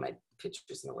screen, my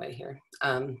picture's in the way here.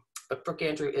 But Brooke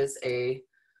Andrew is a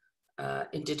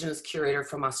Indigenous curator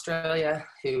from Australia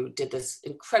who did this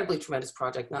incredibly tremendous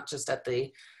project, not just at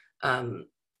the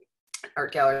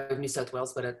Art Gallery of New South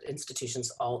Wales, but at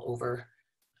institutions all over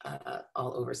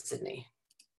Sydney.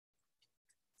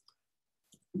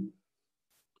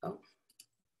 Oh.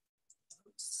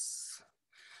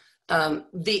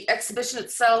 The exhibition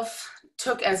itself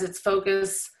took as its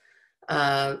focus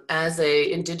as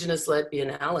a Indigenous-led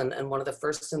Biennale, and one of the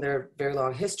first in their very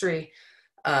long history,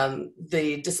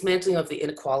 the dismantling of the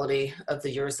inequality of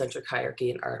the Eurocentric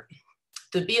hierarchy in art.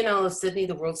 The Biennale of Sydney,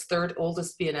 the world's third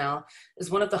oldest biennale,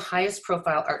 is one of the highest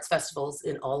profile arts festivals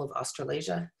in all of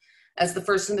Australasia. As the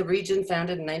first in the region,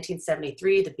 founded in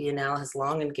 1973, the Biennale has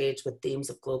long engaged with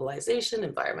themes of globalization,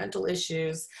 environmental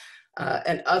issues,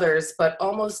 and others, but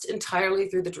almost entirely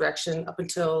through the direction up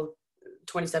until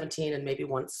 2017 and maybe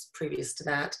once previous to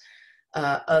that,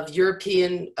 of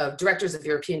directors of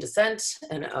European descent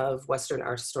and of Western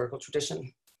art historical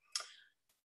tradition.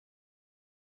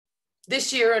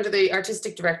 This year, under the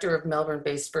artistic director of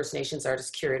Melbourne-based First Nations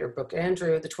artist curator Brooke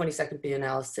Andrew, the 22nd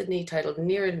Biennale of Sydney, titled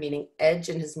Niren, meaning edge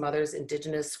in his mother's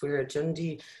Indigenous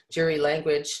Wiradjuri Juri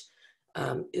language,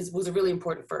 was a really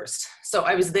important first. So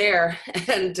I was there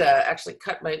and actually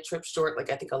cut my trip short, like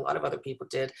I think a lot of other people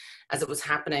did, as it was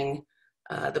happening.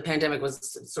 The pandemic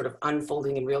was sort of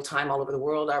unfolding in real time all over the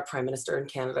world. Our Prime Minister in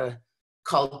Canada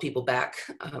called people back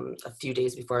a few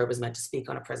days before I was meant to speak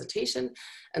on a presentation.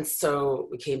 And so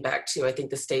we came back to, I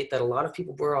think, the state that a lot of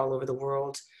people were all over the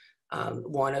world,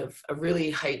 one of a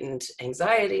really heightened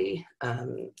anxiety,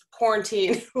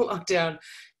 quarantine, lockdown,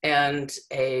 and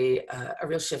a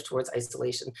real shift towards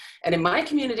isolation. And in my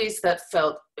communities, that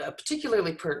felt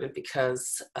particularly pertinent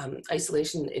because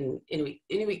isolation in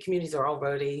Inuit communities are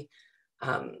already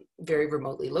very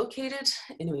remotely located.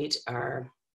 Inuit are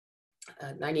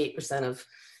 98% of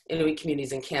Inuit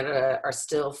communities in Canada are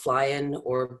still fly-in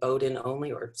or boat-in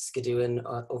only, or skidoo-in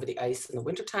over the ice in the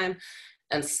wintertime.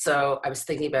 And so I was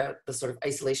thinking about the sort of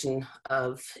isolation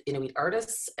of Inuit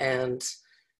artists and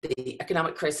the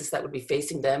economic crisis that would be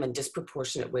facing them in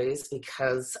disproportionate ways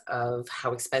because of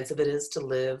how expensive it is to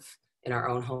live in our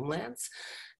own homelands.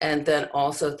 And then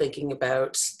also thinking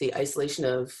about the isolation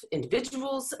of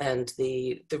individuals and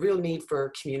the real need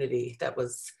for community that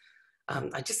was,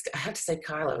 I have to say,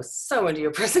 Kyle, I was so into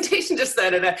your presentation just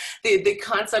then, and the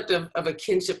concept of a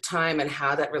kinship time and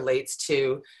how that relates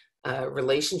to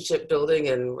relationship building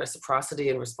and reciprocity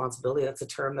and responsibility. That's a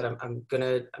term that I'm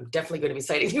definitely going to be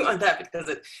citing you on that, because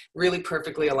it really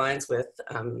perfectly aligns with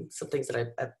some things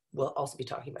that I will also be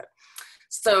talking about.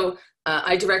 So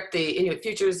I direct the Inuit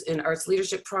Futures in Arts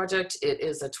Leadership Project. It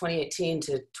is a 2018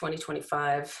 to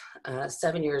 2025,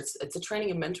 7 years. It's a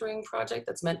training and mentoring project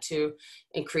that's meant to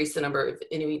increase the number of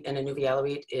Inuit and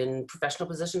Inuvialuit in professional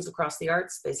positions across the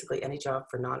arts, basically any job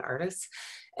for non-artists.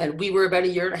 And we were about a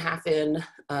year and a half in,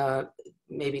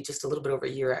 maybe just a little bit over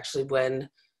a year actually, when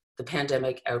the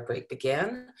pandemic outbreak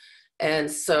began.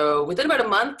 And so within about a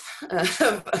month,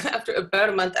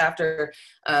 after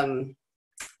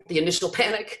the initial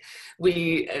panic,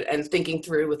 and thinking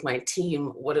through with my team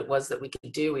what it was that we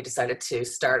could do, we decided to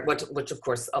start, which of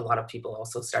course a lot of people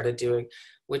also started doing,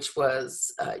 which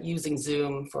was using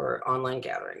Zoom for online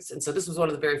gatherings. And so this was one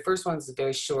of the very first ones,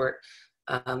 very short.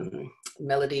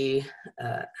 Melody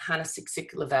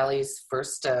Hanasiksik Lavalley's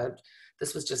first,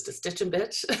 this was just a stitch and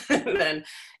bit. And then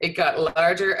it got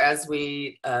larger as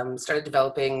we started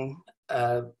developing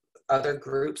other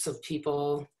groups of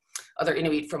people, other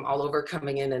Inuit from all over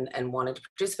coming in and wanted to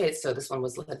participate. So this one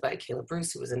was led by Kayla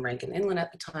Bruce, who was in Rankin Inland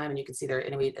at the time. And you can see there are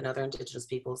Inuit and other Indigenous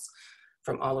peoples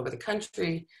from all over the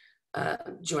country,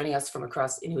 joining us from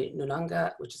across Inuit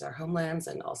Nunangat, which is our homelands,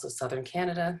 and also Southern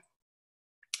Canada.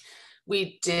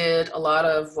 We did a lot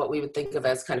of what we would think of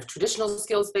as kind of traditional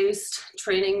skills-based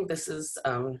training. This is, I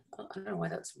don't know why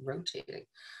that's rotating.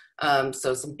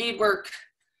 So some beadwork,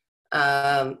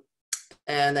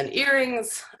 and then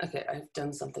earrings. Okay, I've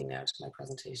done something now to my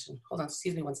presentation. Hold on,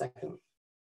 excuse me one second.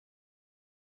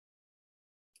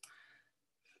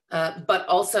 But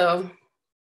also,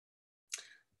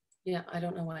 yeah, I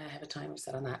don't know why I have a timer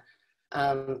set on that.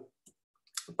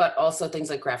 But also things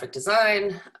like graphic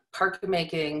design, parka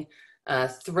making,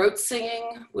 throat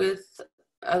singing with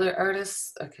other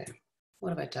artists. Okay, what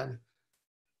have I done?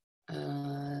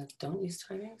 Don't use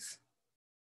timings.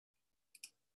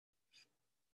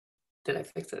 Did I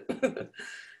fix it?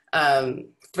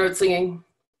 Throat singing,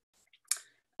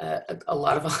 a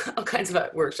lot of all kinds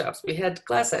of workshops. We had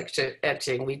glass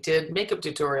etching, we did makeup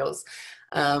tutorials,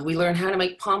 we learned how to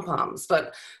make pom-poms.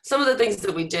 But some of the things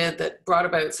that we did that brought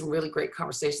about some really great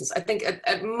conversations, I think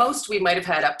at most we might have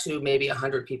had up to maybe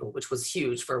 100 people, which was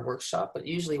huge for a workshop, but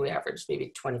usually we averaged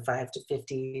maybe 25 to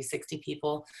 50, 60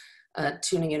 people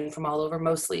tuning in from all over,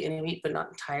 mostly Inuit, but not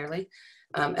entirely.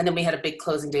 And then we had a big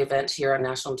closing day event here on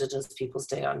National Indigenous Peoples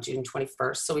Day on June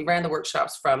 21st. So we ran the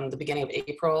workshops from the beginning of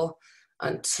April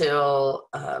until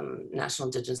National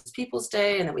Indigenous Peoples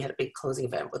Day. And then we had a big closing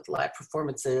event with live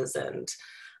performances and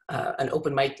an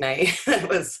open mic night. It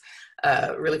was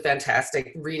really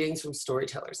fantastic, readings from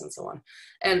storytellers and so on.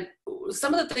 And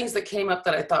some of the things that came up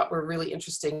that I thought were really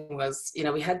interesting was, you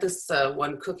know, we had this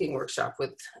one cooking workshop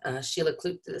with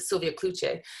Sylvia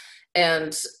Kluche.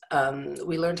 And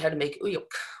we learned how to make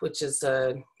uyuk, which is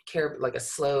like a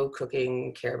slow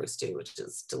cooking caribou stew, which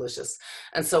is delicious.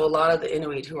 And so a lot of the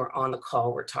Inuit who are on the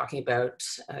call were talking about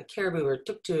caribou or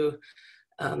tuktu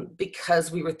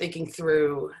because we were thinking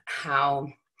through how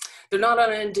they're not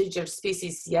on an endangered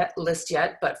species list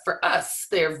yet, but for us,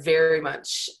 they're very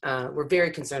much, we're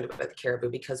very concerned about the caribou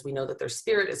because we know that their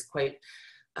spirit is quite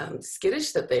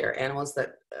skittish, that they are animals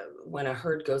that when a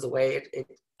herd goes away,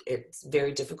 it's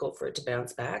very difficult for it to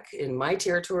bounce back. In my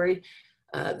territory,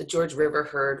 the George River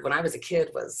herd, when I was a kid,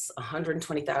 was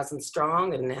 120,000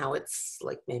 strong, and now it's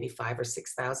like maybe 5,000 or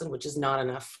 6,000, which is not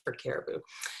enough for caribou.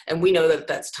 And we know that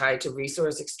that's tied to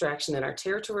resource extraction in our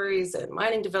territories and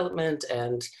mining development,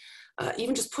 and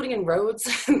even just putting in roads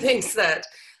and things that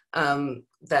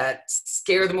that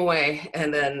scare them away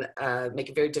and then make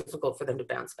it very difficult for them to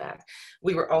bounce back.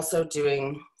 We were also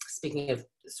doing, speaking of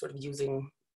sort of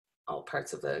using all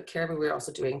parts of the caribou, we were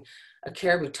also doing a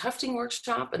caribou tufting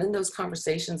workshop. And in those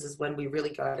conversations is when we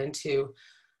really got into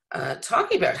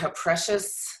talking about how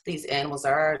precious these animals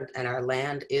are and our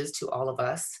land is to all of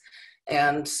us,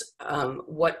 and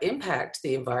what impact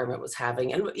the environment was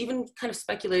having, and even kind of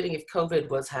speculating if COVID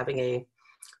was having a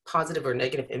positive or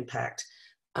negative impact.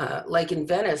 Like in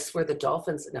Venice, where the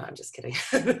dolphins, no, I'm just kidding.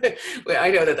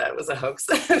 I know that was a hoax.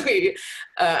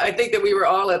 I think that we were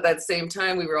all at that same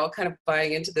time, we were all kind of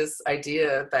buying into this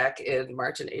idea back in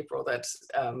March and April that,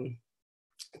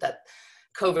 that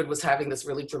COVID was having this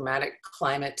really dramatic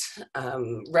climate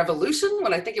revolution,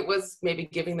 when I think it was maybe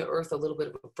giving the earth a little bit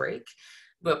of a break.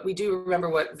 But we do remember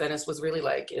what Venice was really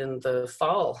like in the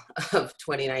fall of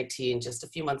 2019, just a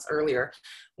few months earlier,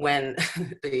 when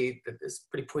this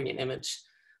pretty poignant image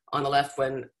on the left,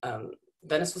 when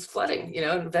Venice was flooding, you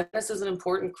know, and Venice is an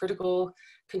important, critical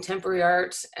contemporary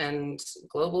art and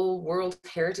global world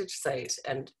heritage site.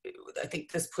 And I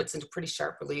think this puts into pretty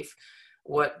sharp relief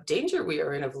what danger we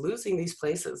are in of losing these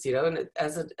places, you know. And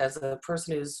as a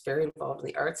person who's very involved in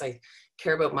the arts, I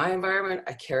care about my environment,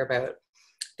 I care about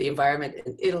the environment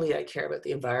in Italy, I care about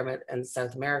the environment in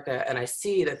South America, and I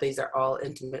see that these are all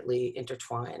intimately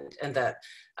intertwined, and that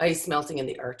ice melting in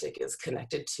the Arctic is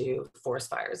connected to forest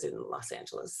fires in Los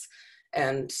Angeles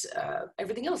and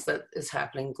everything else that is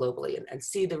happening globally, and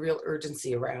see the real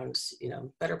urgency around, you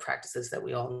know, better practices that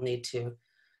we all need to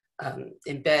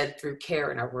embed through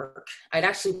care in our work. I'd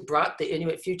actually brought the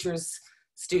Inuit Futures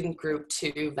student group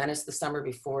to Venice the summer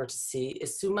before to see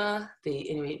Isuma, the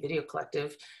Inuit Video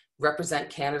Collective, represent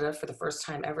Canada for the first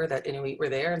time ever. That Inuit were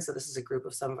there. And so this is a group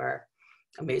of some of our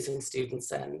amazing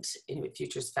students and Inuit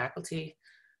Futures faculty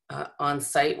on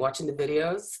site watching the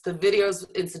videos. The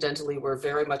videos, incidentally, were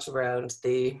very much around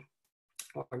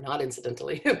or not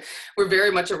incidentally, were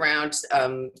very much around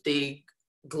the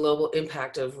global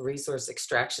impact of resource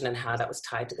extraction and how that was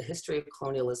tied to the history of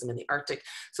colonialism in the Arctic.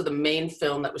 So the main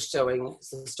film that was showing is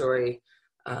the story,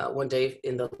 One Day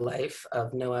in the Life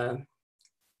of Noah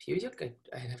Puyuk.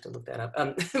 I have to look that up.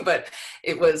 But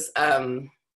it was,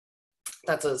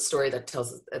 that's a story that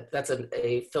tells, that's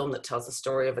a film that tells the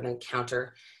story of an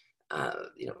encounter,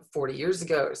 you know, 40 years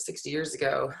ago or 60 years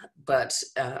ago. But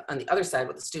on the other side,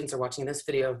 what the students are watching in this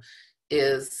video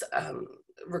is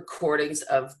recordings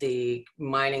of the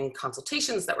mining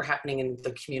consultations that were happening in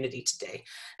the community today.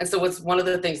 And so what's one of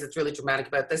the things that's really dramatic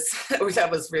about this, or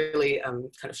that was really kind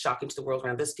of shocking to the world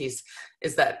around this piece,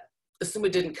 is that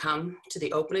Isuma didn't come to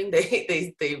the opening.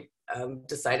 They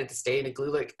decided to stay in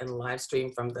Igloolik and live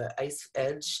stream from the ice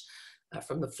edge,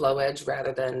 from the flow edge,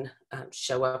 rather than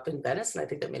show up in Venice. And I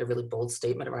think that made a really bold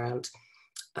statement around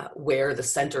where the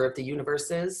center of the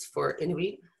universe is for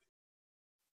Inuit.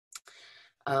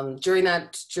 During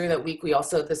that week, we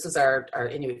also, this is our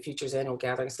Inuit Futures annual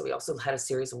gathering, so we also had a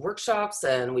series of workshops,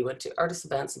 and we went to artist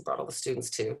events and brought all the students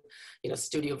to, you know,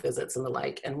 studio visits and the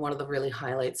like. And one of the really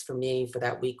highlights for me for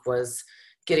that week was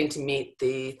getting to meet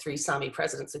the 3 Sami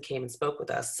presidents who came and spoke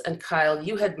with us. And Kyle,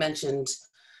 you had mentioned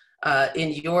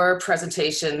in your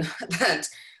presentation that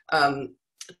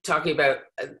talking about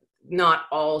not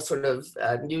all sort of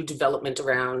new development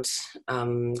around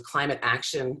climate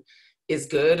action is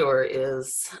good or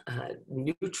is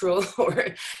neutral or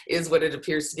is what it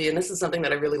appears to be. And this is something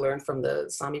that I really learned from the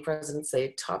Sami presidents.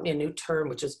 They taught me a new term,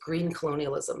 which is green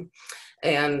colonialism.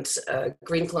 And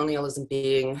green colonialism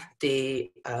being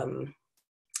the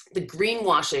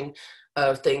greenwashing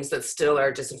of things that still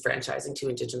are disenfranchising to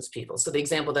Indigenous people. So the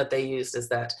example that they used is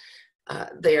that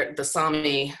the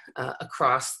Sami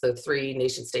across the 3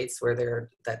 nation states where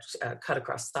that cut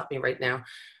across, stop me right now,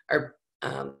 are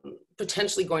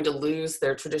potentially going to lose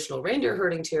their traditional reindeer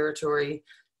herding territory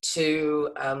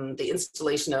to the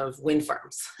installation of wind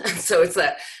farms. So it's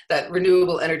that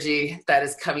renewable energy that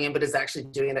is coming in, but is actually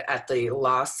doing it at the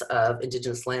loss of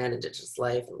Indigenous land, Indigenous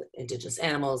life, Indigenous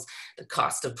animals, the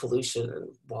cost of pollution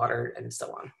and water and so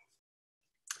on.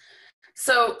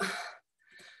 So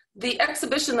the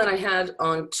exhibition that I had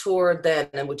on tour then,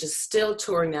 and which is still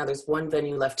touring now, there's one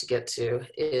venue left to get to,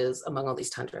 is Among All These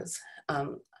Tundras.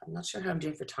 I'm not sure how I'm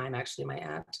doing for time, actually, my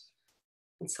at.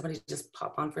 Can somebody just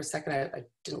pop on for a second? I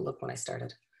didn't look when I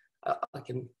started. I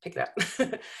can pick that.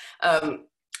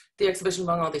 The exhibition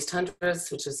Among All These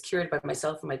Tundras, which is curated by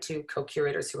myself and my 2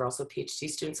 co-curators who are also PhD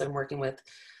students I'm working with.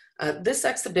 This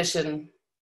exhibition,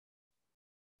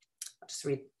 I'll just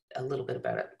read a little bit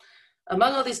about it.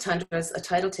 Among All These Tundras, a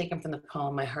title taken from the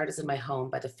poem My Heart is in My Home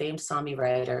by the famed Sami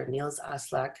writer Niels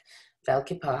Aslak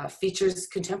Valkeapaa, features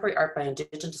contemporary art by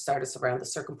Indigenous artists around the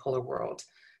circumpolar world.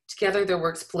 Together, their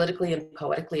works politically and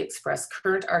poetically express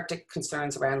current Arctic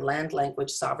concerns around land, language,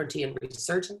 sovereignty, and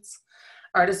resurgence.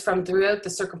 Artists from throughout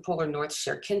the circumpolar north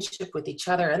share kinship with each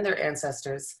other and their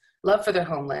ancestors, love for their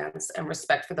homelands, and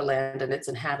respect for the land and its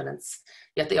inhabitants.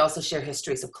 Yet they also share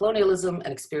histories of colonialism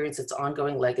and experience its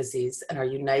ongoing legacies, and are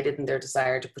united in their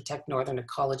desire to protect northern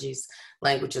ecologies,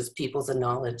 languages, peoples, and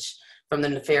knowledge from the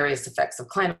nefarious effects of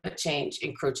climate change,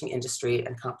 encroaching industry,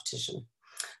 and competition.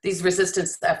 These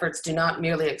resistance efforts do not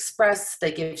merely express,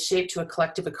 they give shape to a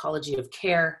collective ecology of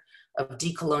care, of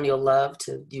decolonial love,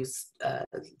 to use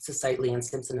Lee and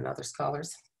Simpson and other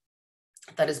scholars,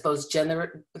 that is both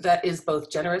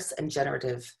generous and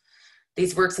generative.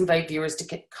 These works invite viewers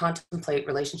to contemplate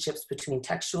relationships between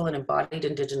textual and embodied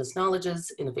Indigenous knowledges,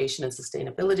 innovation and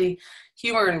sustainability,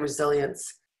 humor and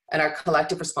resilience, and our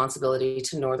collective responsibility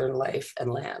to Northern life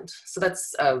and land. So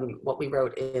that's what we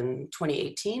wrote in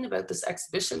 2018 about this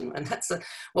exhibition, and that's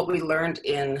what we learned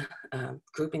in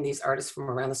grouping these artists from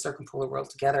around the circumpolar world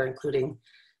together, including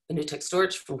Inuit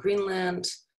Storage from Greenland,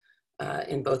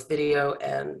 in both video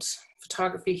and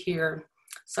photography here,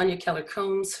 Sonia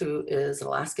Keller-Combs, who is an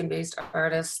Alaskan-based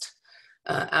artist,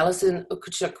 Alison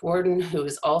Ukuchuk-Warden, who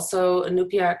is also a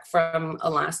Inupiaq from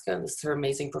Alaska. This is her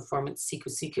amazing performance, Siku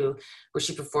Siku, where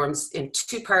she performs in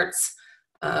two parts.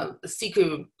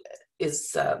 Siku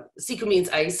means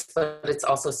ice, but it's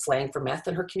also slang for meth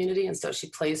in her community. And so she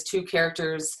plays two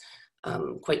characters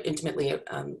quite intimately,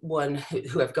 one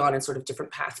who have gone in sort of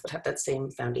different paths, but have that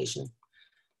same foundation.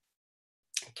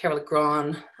 Carol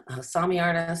Gron, a Sami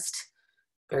artist,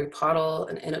 Barry Pottle,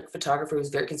 an Inuk photographer who's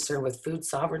very concerned with food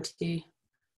sovereignty.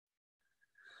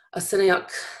 Asiniuk,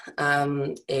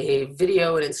 a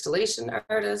video and installation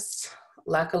artist.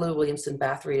 Lakalu Williamson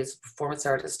Bathory is a performance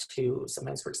artist who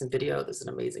sometimes works in video. This is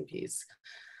an amazing piece.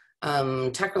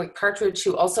 Takerlik Partridge,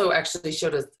 who also actually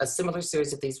showed a similar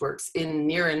series of these works in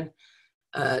Niren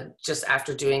just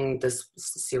after doing this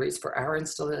series for our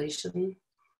installation.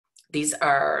 These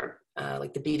are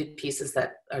like the beaded pieces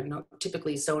that are not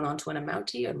typically sewn onto an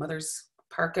amouti, a mother's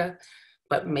parka,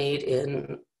 but made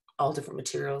in all different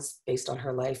materials based on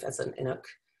her life as an Inuk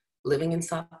living in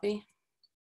Sapmi.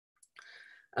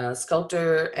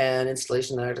 Sculptor and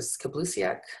installation artist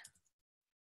Kablusiak.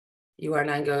 UR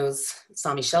Nango's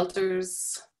Sami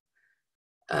Shelters.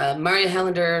 Maria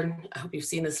Hellender, I hope you've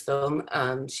seen this film.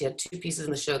 She had two pieces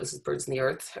in the show. This is Birds in the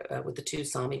Earth with the two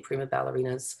Sami prima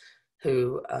ballerinas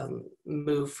who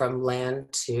moved from land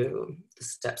to the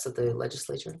steps of the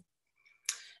legislature.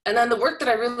 And then the work that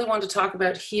I really want to talk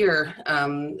about here,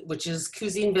 which is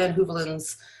Cousine Van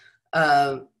Hoevelen's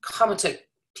Comatic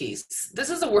piece. This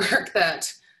is a work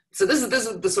that, so this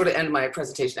is the sort of end of my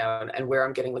presentation now and where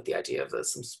I'm getting with the idea of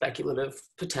this, some speculative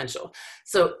potential.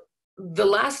 So the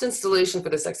last installation for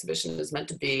this exhibition is meant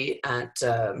to be at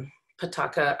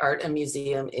Pataka Art and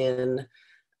Museum in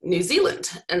New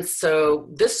Zealand. And so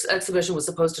this exhibition was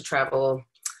supposed to travel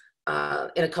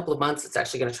in a couple of months. It's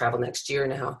actually going to travel next year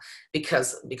now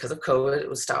because of COVID. It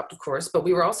was stopped, of course, but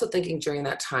we were also thinking during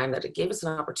that time that it gave us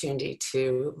an opportunity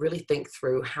to really think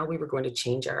through how we were going to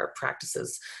change our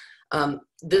practices.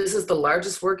 This is the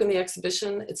largest work in the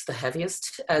exhibition. It's the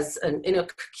heaviest. As an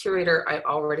Inuk curator, I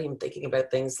already am thinking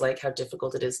about things like how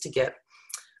difficult it is to get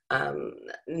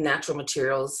natural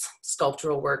materials,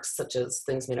 sculptural works such as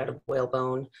things made out of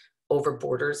whalebone over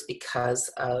borders because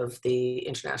of the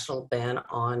international ban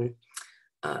on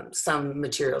some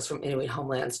materials from Inuit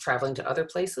homelands traveling to other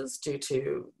places due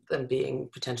to them being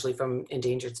potentially from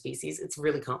endangered species. It's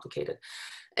really complicated.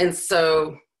 And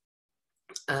so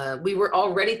we were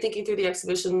already thinking through the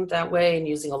exhibition that way and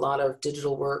using a lot of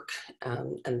digital work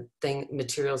and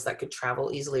materials that could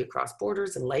travel easily across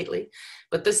borders and lightly.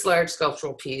 But this large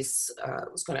sculptural piece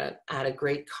was going to add a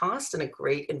great cost and a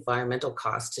great environmental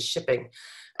cost to shipping.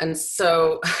 And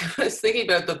so I was thinking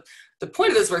about the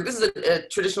point of this work. This is a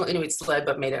traditional Inuit sled,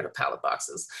 but made out of pallet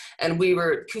boxes. And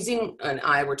Cousine and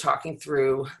I were talking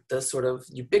through the sort of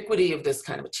ubiquity of this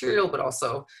kind of material, but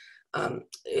also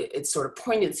its sort of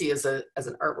poignancy as an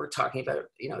artwork talking about,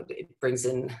 it brings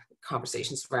in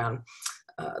conversations around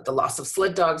the loss of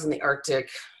sled dogs in the Arctic,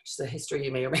 which is a history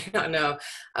you may or may not know,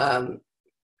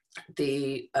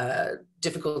 the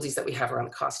difficulties that we have around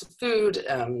the cost of food,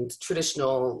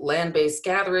 traditional land-based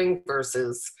gathering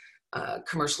versus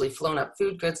commercially flown up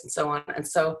food goods and so on. And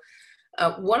so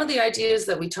one of the ideas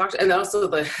that we talked, and also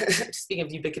speaking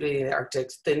of ubiquity in the Arctic,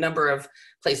 the number of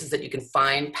places that you can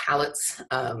find pallets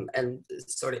and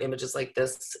sort of images like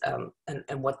this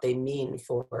and what they mean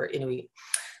for Inuit.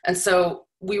 And so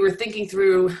we were thinking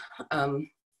through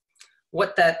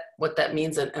what that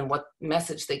means and what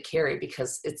message they carry,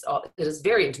 because it is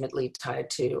very intimately tied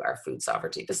to our food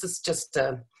sovereignty. This is just,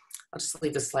 I'll just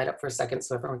leave this slide up for a second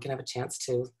so everyone can have a chance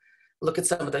to look at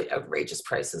some of the outrageous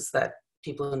prices that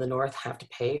people in the north have to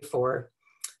pay for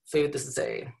food. This is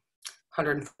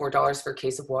 $104 for a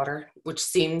case of water, which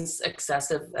seems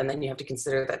excessive. And then you have to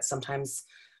consider that sometimes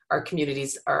our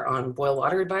communities are on boil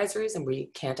water advisories and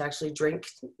we can't actually drink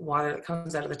water that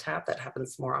comes out of the tap. That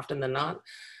happens more often than not.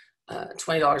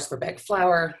 $20 for a bag of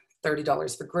flour,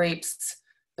 $30 for grapes,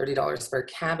 $30 for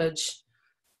cabbage,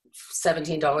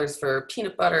 $17 for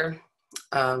peanut butter.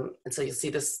 And so you'll see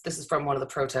this is from one of the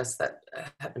protests that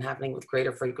have been happening with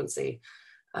greater frequency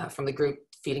from the group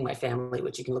Feeding My Family,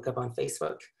 which you can look up on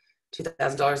Facebook.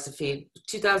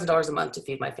 $2,000 a month to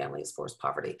feed my family is forced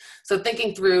poverty. So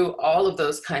thinking through all of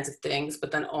those kinds of things,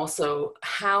 but then also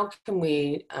how can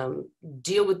we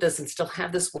deal with this and still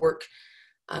have this work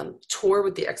tour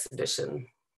with the exhibition,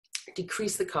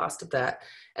 decrease the cost of that,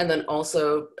 and then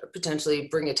also potentially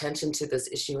bring attention to this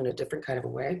issue in a different kind of a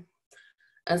way.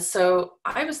 And so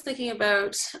I was thinking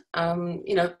about,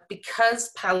 you know,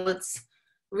 because palettes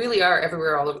really are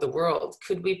everywhere all over the world,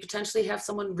 could we potentially have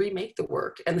someone remake the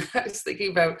work? And I was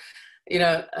thinking about, you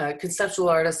know, conceptual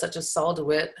artists such as Saul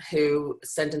DeWitt, who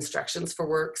sent instructions for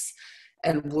works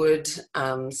and would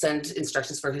send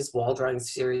instructions for his wall drawing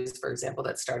series, for example,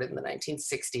 that started in the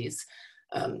 1960s.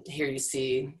 Here you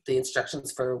see the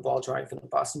instructions for wall drawing from the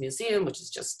Boston Museum, which is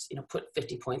just, you know, put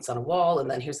 50 points on a wall. And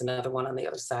then here's another one on the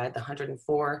other side, the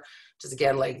 104, which is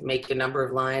again, like make a number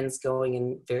of lines going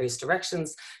in various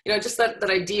directions. You know, just that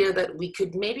idea that we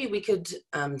could, maybe we could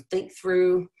think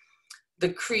through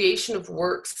the creation of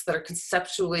works that are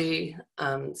conceptually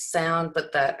sound,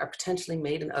 but that are potentially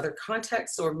made in other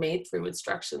contexts or made through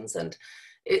instructions. And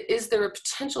is there a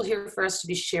potential here for us to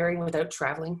be sharing without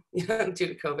traveling, you know, due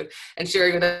to COVID, and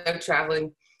sharing without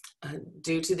traveling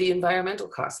due to the environmental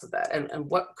costs of that? And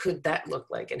what could that look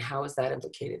like, and how is that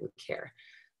implicated in care?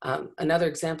 Another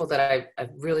example that I've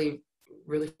really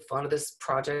fond of this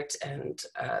project and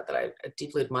that I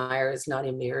deeply admire is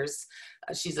Nadia Mears.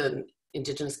 She's an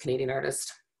Indigenous Canadian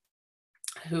artist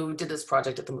who did this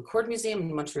project at the McCord Museum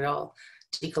in Montreal.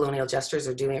 Decolonial Gestures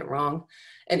Are Doing It Wrong.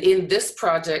 And in this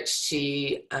project,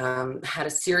 she had a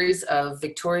series of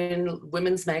Victorian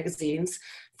women's magazines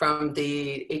from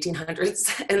the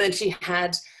 1800s. And then she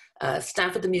had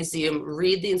staff at the museum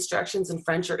read the instructions in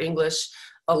French or English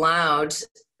aloud,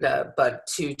 but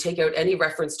to take out any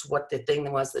reference to what the thing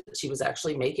was that she was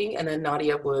actually making. And then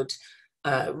Nadia would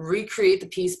recreate the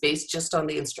piece based just on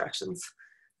the instructions.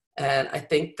 And I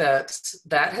think that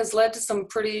that has led to some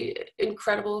pretty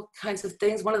incredible kinds of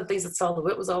things. One of the things that Saul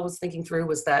DeWitt was always thinking through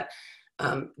was that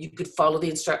you could follow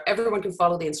the everyone can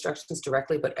follow the instructions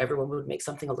directly, but everyone would make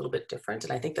something a little bit different.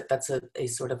 And I think that that's a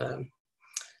sort of a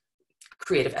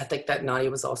creative ethic that Nadia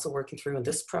was also working through in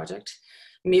this project.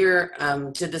 Mir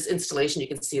did this installation. You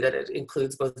can see that it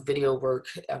includes both video work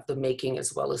of the making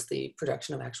as well as the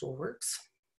production of actual works.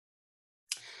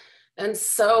 And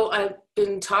so I've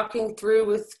been talking through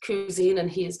with Cuisine, and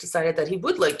he has decided that he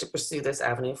would like to pursue this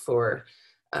avenue for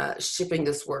shipping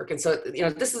this work. And so, you know,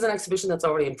 this is an exhibition that's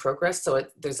already in progress, so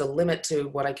there's a limit to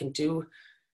what I can do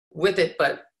with it,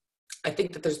 but I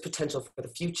think that there's potential for the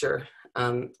future.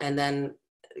 And then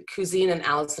Cuisine and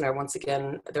Allison are once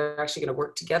again, they're actually going to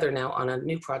work together now on a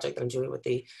new project that I'm doing with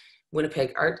the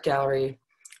Winnipeg Art Gallery,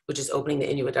 which is opening the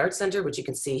Inuit Art Center, which you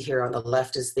can see here on the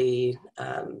left is the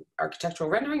architectural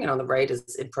rendering, and on the right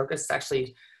is in progress. It's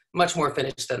actually much more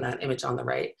finished than that image on the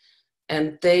right.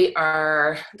 And they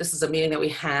are, this is a meeting that we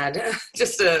had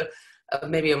just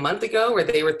maybe a month ago, where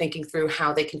they were thinking through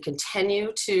how they can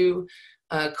continue to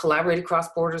collaborate across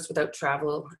borders without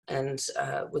travel and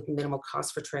with minimal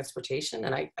cost for transportation.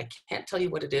 And I can't tell you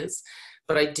what it is,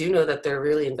 but I do know that they're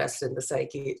really invested in this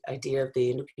idea of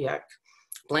the Inupiaq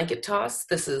blanket toss.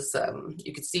 This is,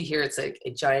 you can see here, it's a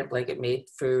giant blanket made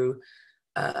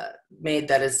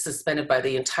that is suspended by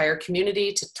the entire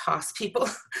community to toss people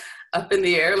up in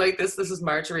the air like this. This is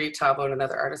Marjorie Tabo, and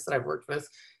another artist that I've worked with,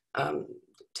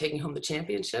 taking home the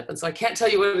championship. And so I can't tell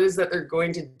you what it is that they're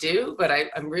going to do, but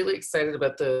I'm really excited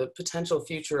about the potential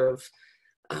future of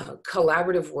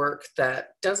collaborative work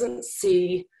that doesn't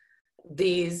see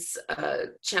these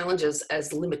challenges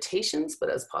as limitations, but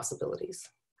as possibilities.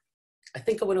 I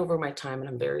think I went over my time, and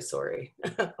I'm very sorry.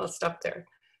 I'll stop there.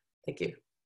 Thank you.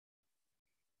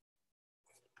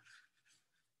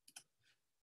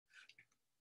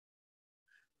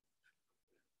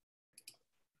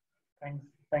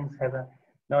 Thanks, Heather.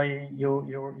 No,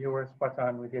 you were spot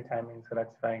on with your timing, so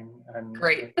that's fine. And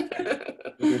great.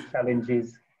 With the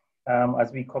challenges,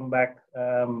 as we come back,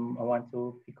 I want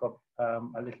to pick up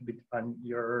a little bit on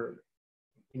your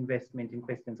investment in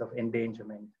questions of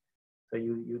endangerment. So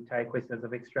you tie questions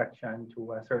of extraction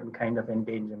to a certain kind of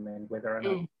endangerment, whether or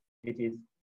not it is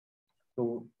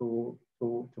to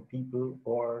people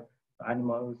or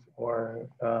animals or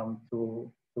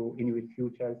to Inuit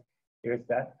futures. There's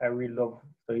that. I really love,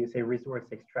 so you say resource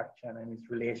extraction and its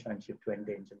relationship to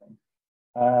endangerment.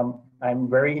 I'm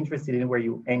very interested in where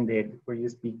you ended, where you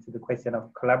speak to the question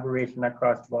of collaboration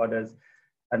across borders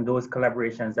and those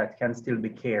collaborations that can still be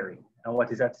caring, and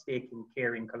what is at stake in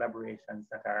caring collaborations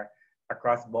that are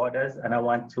across borders. And I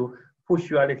want to push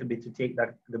you a little bit to take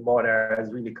that the border as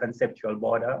really conceptual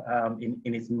border in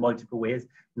its multiple ways,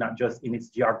 not just in its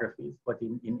geographies, but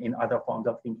in other forms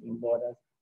of thinking borders,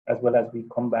 as well as we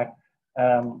come back.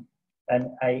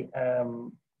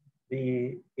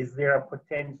 Is there a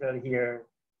potential here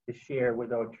to share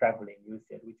without traveling, you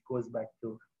said, which goes back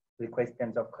to the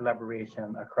questions of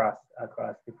collaboration across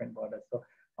different borders. So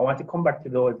I want to come back to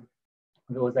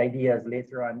those ideas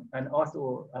later on, and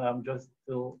also just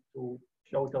to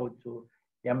shout out to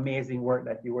the amazing work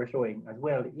that you were showing as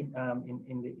well in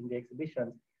the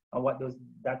exhibitions, and what does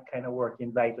that kind of work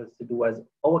invite us to do as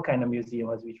our kind of museum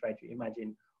as we try to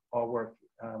imagine our work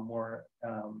more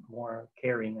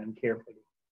caring and carefully.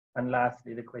 And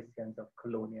lastly, the questions of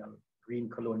green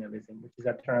colonialism, which is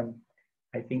a term,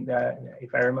 I think that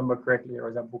if I remember correctly, there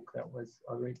was a book that was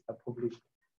already published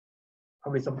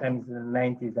probably sometimes in the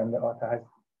 90s, and the author has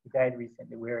died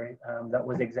recently, where that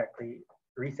was exactly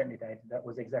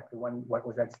what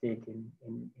was at stake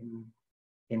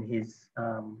in his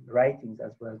writings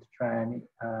as well, to try and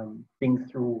think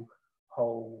through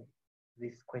how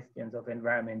these questions of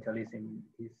environmentalism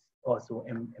is also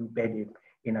embedded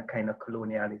in a kind of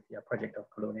coloniality, a project of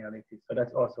coloniality. So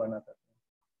that's also another thing.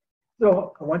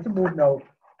 So I want to move now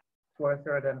to our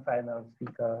third and final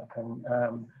speaker, and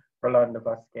Rolando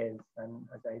Vasquez. And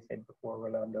as I said before,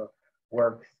 Rolando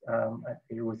works at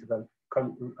the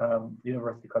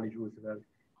University College Roosevelt,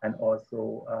 and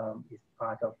also is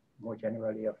part of, more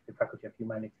generally, of the Faculty of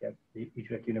Humanities at the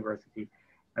Utrecht University,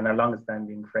 and a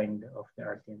long-standing friend of the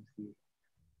RCMC.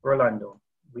 Rolando,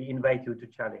 we invite you to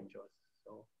challenge us.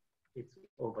 So it's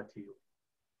over to you.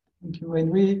 Thank you.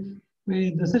 And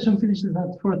the session finishes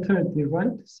at 4:30,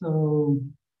 right? So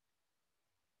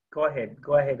go ahead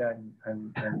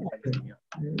and continue.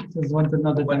 I just want to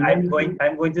know that I'm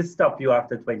going to stop you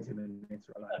after 20 minutes,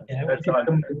 Rolando. Yeah, that's all. I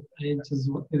just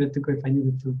needed to go if I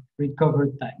needed to recover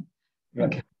time. Yeah.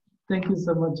 Okay. Thank you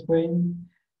so much, Wayne.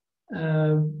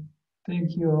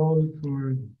 Thank you all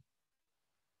for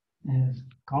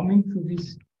coming to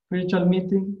this virtual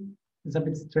meeting. It's a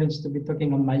bit strange to be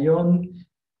talking on my own,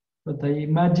 but I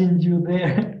imagined you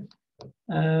there.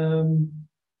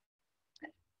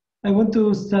 I want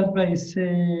to start by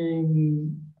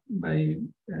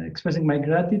expressing my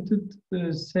gratitude to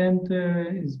the center.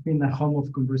 It's been a home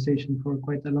of conversation for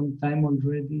quite a long time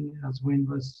already, as Wayne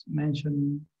was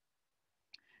mentioning.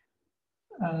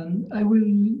 And I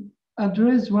will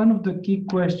address one of the key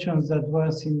questions that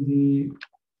was in the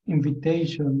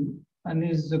invitation, and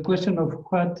is the question of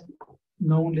what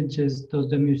knowledges does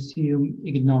the museum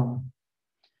ignore?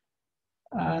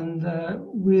 And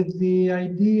with the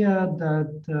idea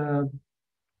that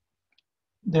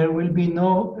there will be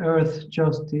no earth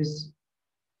justice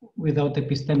without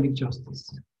epistemic justice.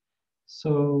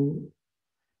 So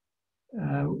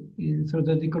through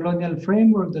the decolonial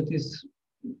framework, that is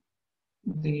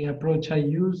the approach I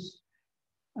use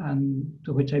and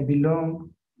to which I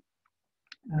belong,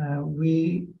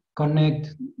 we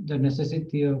connect the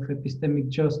necessity of epistemic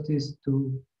justice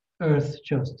to earth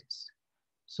justice.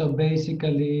 So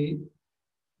basically,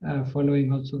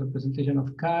 following also the presentation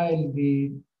of Kyle,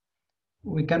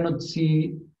 we cannot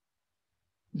see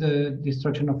the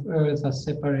destruction of earth as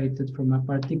separated from a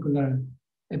particular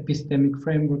epistemic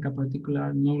framework, a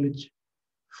particular knowledge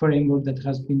framework that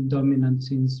has been dominant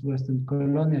since Western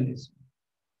colonialism.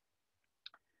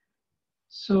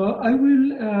 So I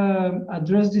will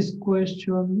address this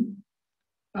question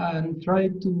and try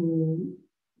to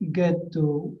get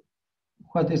to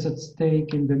what is at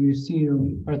stake in the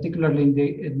museum, particularly in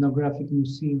the ethnographic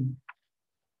museum.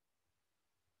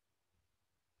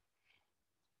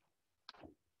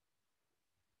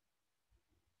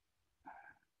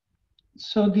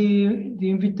 So the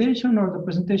invitation or the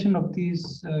presentation of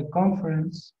this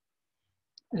conference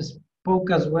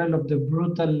spoke as well of the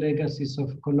brutal legacies of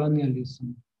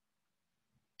colonialism.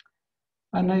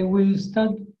 And I will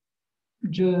start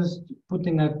just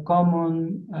putting a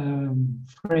common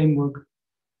framework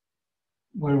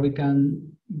where we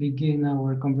can begin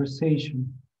our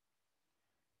conversation.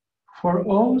 For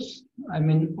us, I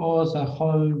mean us, a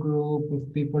whole group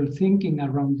of people thinking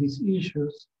around these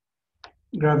issues,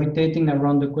 gravitating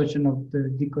around the question of the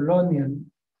decolonial,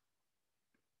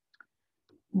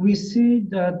 we see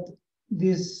that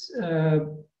this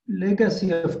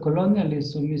legacy of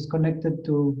colonialism is connected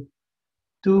to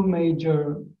two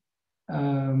major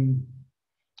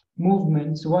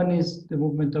movements. One is the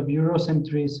movement of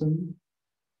Eurocentrism,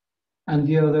 and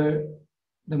the other,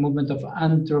 the movement of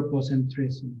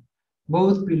anthropocentrism,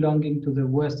 both belonging to the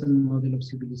Western model of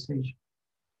civilization.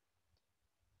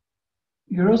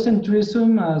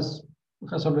 Eurocentrism, as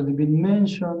has already been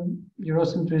mentioned,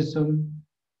 Eurocentrism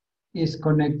is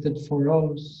connected for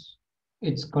us,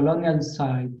 its colonial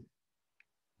side,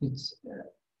 its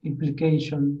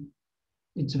implication,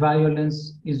 its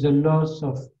violence is the loss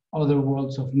of other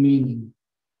worlds of meaning.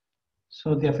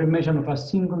 So the affirmation of a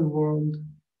single world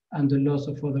and the loss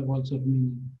of other worlds of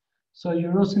meaning. So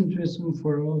Eurocentrism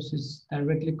for us is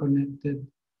directly connected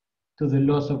to the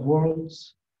loss of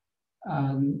worlds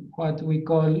and what we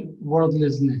call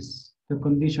worldlessness, the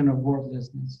condition of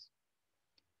worldlessness.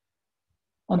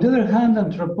 On the other hand,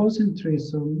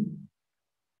 anthropocentrism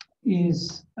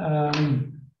is,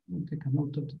 take a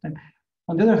note of the time.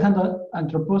 On the other hand,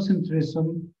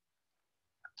 anthropocentrism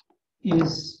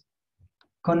is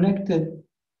connected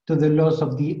to the loss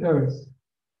of the earth.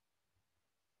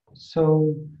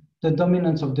 So the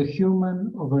dominance of the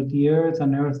human over the earth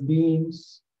and earth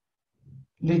beings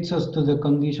leads us to the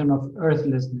condition of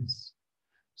earthlessness.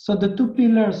 So the two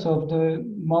pillars of the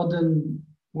modern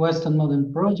Western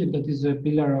modern project, that is the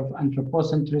pillar of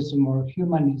anthropocentrism or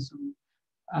humanism,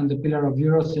 and the pillar of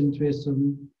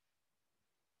Eurocentrism,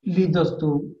 lead us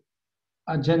to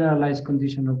a generalized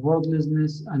condition of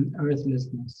worldlessness and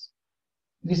earthlessness.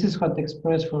 This is what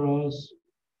expressed for us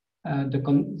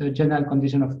the general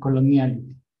condition of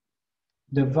coloniality,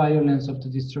 the violence of the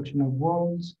destruction of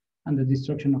worlds and the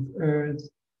destruction of earth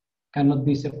cannot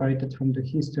be separated from the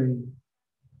history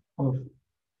of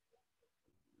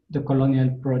the colonial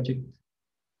project.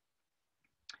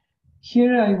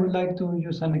 Here I would like to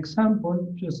use an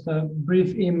example, just a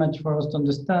brief image for us to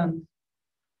understand,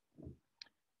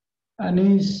 and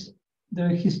is the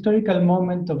historical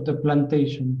moment of the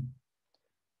plantation.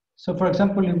 So for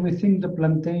example, if we think the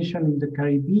plantation in the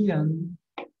Caribbean,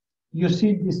 you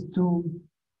see these two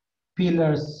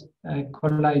pillars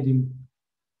colliding.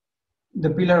 The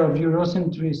pillar of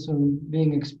Eurocentrism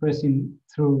being expressed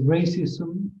through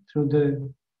racism, through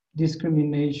the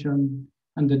discrimination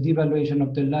and the devaluation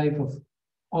of the life of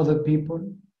other people.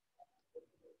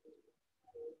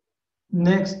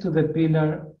 Next to the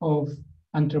pillar of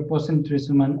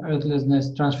anthropocentrism and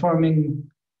earthlessness, transforming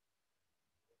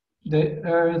the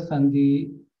earth and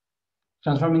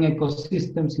transforming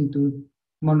ecosystems into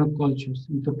monocultures,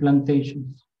 into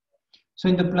plantations. So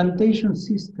in the plantation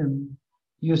system,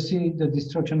 you see the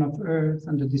destruction of earth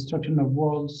and the destruction of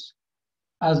worlds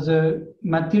as the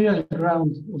material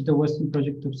ground of the Western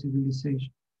project of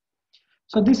civilization.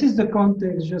 So this is the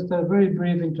context, just a very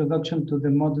brief introduction to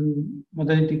the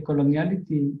modernity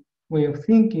coloniality way of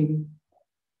thinking.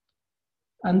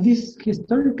 And this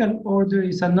historical order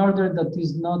is an order that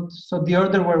is not, so the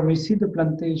order where we see the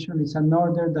plantation is an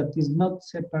order that is not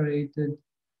separated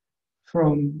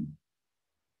from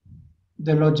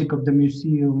the logic of the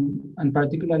museum, and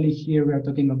particularly here we are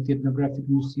talking of the ethnographic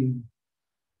museum.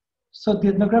 So the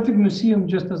ethnographic museum,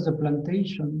 just as the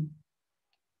plantation,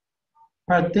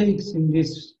 partakes in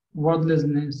this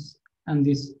worldlessness and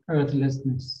this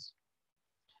earthlessness.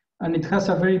 And it has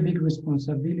a very big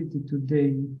responsibility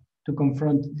today to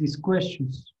confront these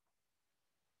questions.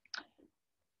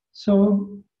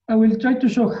 So I will try to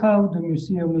show how the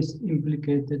museum is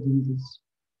implicated in this.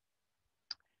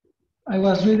 I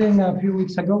was reading a few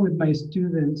weeks ago with my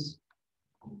students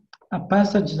a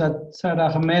passage that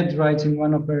Sarah Ahmed writes in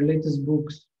one of her latest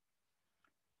books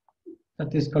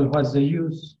that is called What's the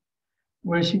Use?,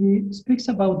 where she speaks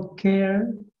about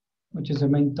care, which is the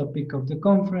main topic of the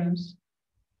conference,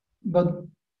 but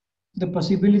the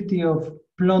possibility of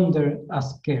plunder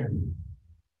as care.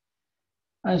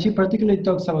 And she particularly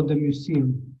talks about the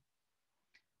museum.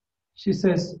 She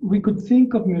says, we could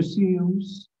think of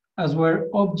museums as where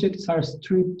objects are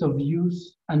stripped of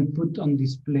use and put on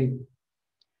display.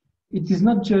 It is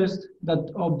not just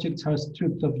that objects are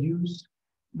stripped of use,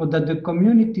 but that the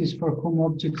communities for whom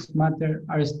objects matter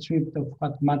are stripped of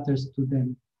what matters to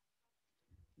them.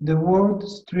 The word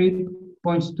strip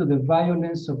points to the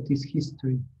violence of this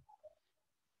history.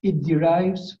 It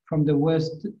derives from the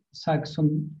West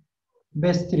Saxon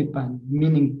bestripan,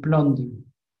 meaning plunder.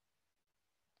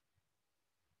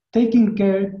 Taking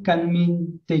care can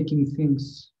mean taking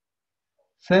things.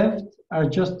 Theft are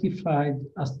justified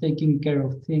as taking care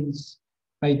of things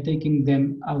by taking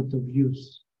them out of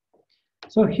use.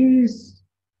 So here is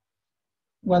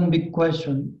one big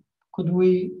question. Could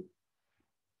we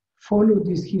follow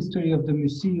this history of the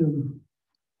museum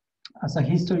as a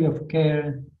history of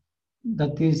care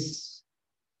that is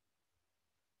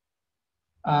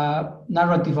a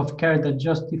narrative of care that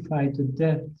justifies the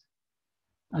death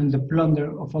and the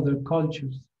plunder of other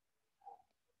cultures?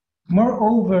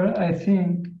 Moreover, I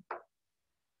think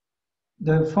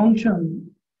the function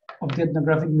of the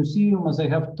ethnographic museum, as I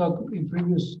have talked in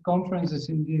previous conferences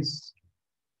in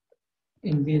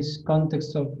this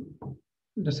context of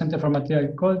the Center for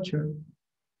Material Culture,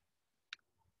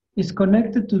 is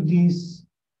connected to this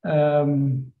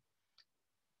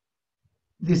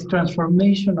this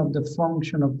transformation of the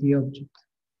function of the object.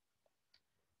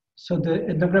 So the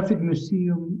ethnographic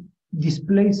museum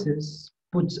displaces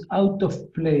puts out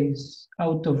of place,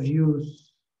 out of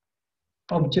use,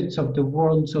 objects of the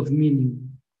worlds of meaning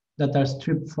that are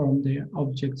stripped from their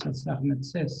objects, as Ahmed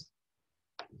says.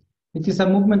 It is a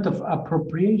movement of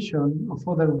appropriation of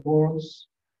other worlds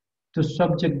to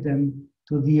subject them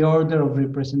to the order of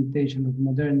representation of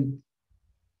modernity.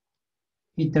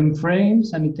 It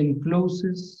enframes and it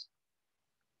encloses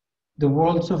the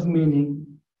worlds of meaning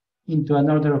into an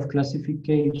order of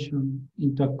classification,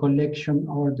 into a collection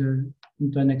order,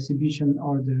 into an exhibition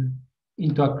order,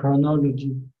 into a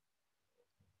chronology.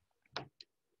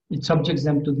 It subjects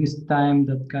them to this time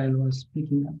that Kyle was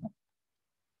speaking about,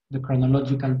 the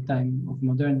chronological time of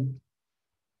modernity.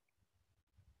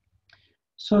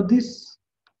 So this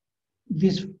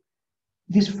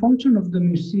function of the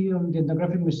museum, the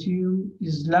ethnographic museum,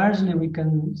 is largely, we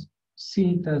can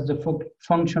see it as the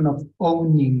function of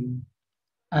owning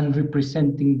and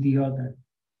representing the other.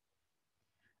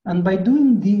 And by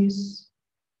doing this,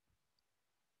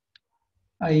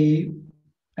 I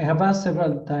have asked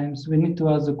several times, we need to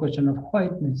ask the question of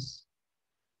whiteness.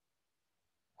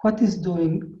 What is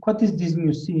this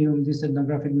museum, this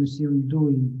ethnographic museum,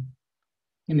 doing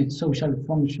in its social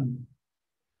function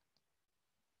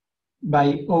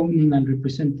by owning and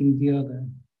representing the other?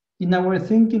 In our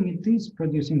thinking, it is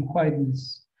producing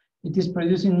whiteness. It is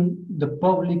producing the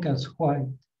public as white.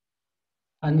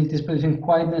 And it is producing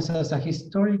whiteness as a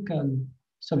historical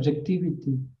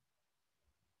subjectivity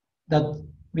that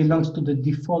belongs to the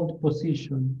default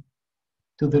position,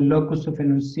 to the locus of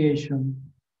enunciation,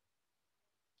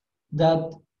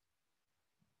 that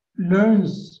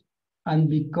learns and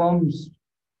becomes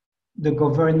the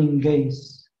governing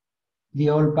gaze, the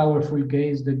all-powerful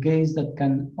gaze, the gaze that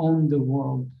can own the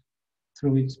world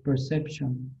through its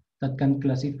perception, that can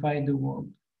classify the world.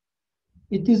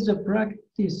 It is the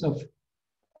practice of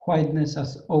whiteness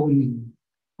as owning,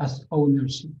 as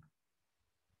ownership,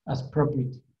 as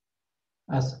property,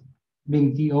 as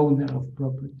being the owner of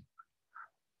property.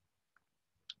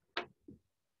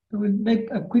 I will make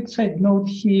a quick side note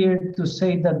here to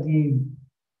say that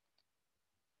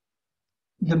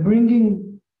the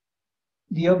bringing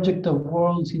the object of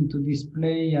worlds into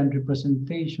display and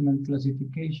representation and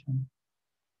classification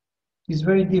is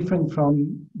very different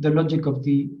from the logic of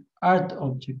the art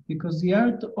object, because the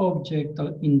art object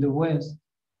in the West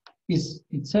is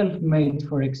itself made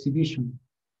for exhibition.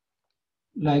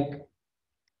 Like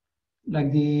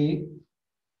the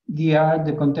art,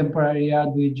 the contemporary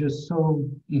art we just saw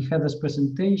in Heather's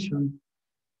presentation,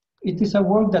 it is a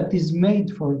work that is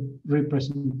made for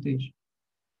representation.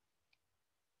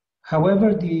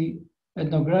 However, the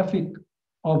ethnographic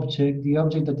object, the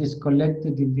object that is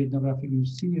collected in the ethnographic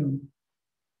museum,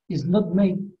 is not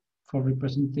made for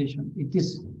representation. It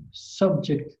is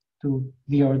subject to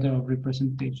the order of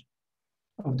representation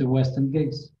of the Western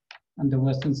gaze and the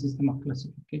Western system of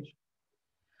classification.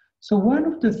 So one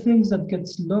of the things that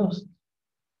gets lost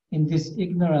in this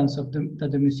ignorance of that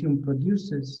the museum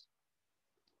produces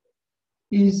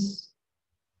is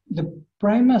the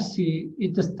primacy.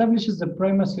 It establishes the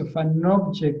primacy of an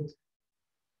object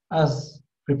as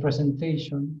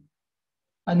representation,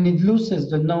 and it loses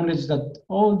the knowledge that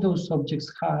all those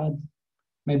objects had,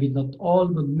 maybe not all,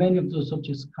 but many of those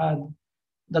objects had,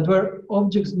 that were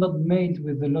objects not made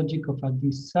with the logic of a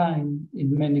design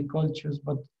in many cultures,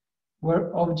 but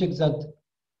were objects that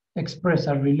express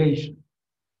a relation.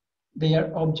 They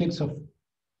are objects of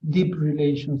deep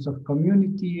relations of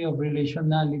community, of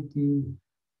relationality,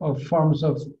 of forms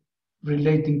of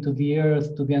relating to the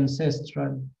earth, to the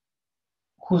ancestral,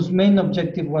 whose main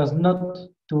objective was not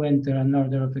to enter an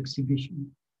order of exhibition,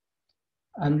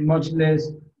 and much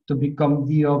less to become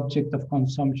the object of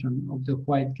consumption of the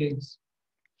white gaze.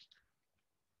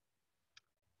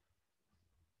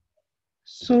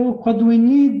 So what we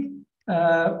need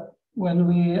when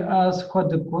we ask what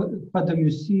the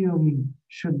museum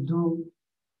should do,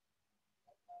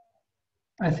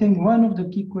 I think one of the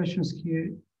key questions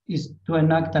here is to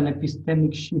enact an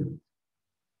epistemic shift,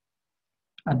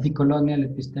 a decolonial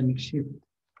epistemic shift.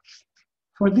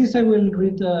 For this, I will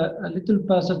read a little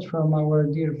passage from our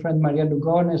dear friend Maria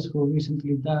Lugones, who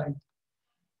recently died,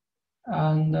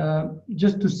 and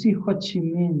just to see what she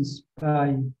means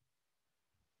by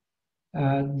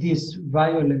this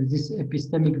violence, this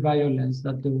epistemic violence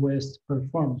that the West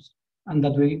performs, and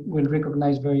that we will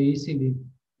recognize very easily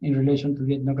in relation to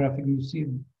the ethnographic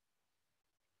museum.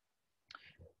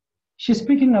 She's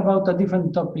speaking about a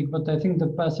different topic, but I think the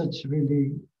passage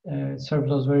really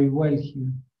serves us very well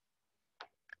here.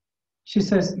 She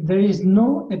says, there is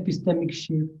no epistemic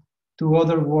shift to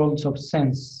other worlds of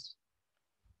sense,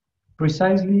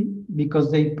 precisely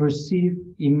because they perceive,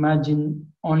 imagine,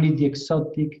 only the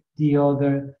exotic, the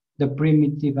other, the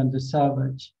primitive, and the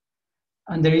savage.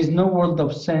 And there is no world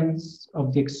of sense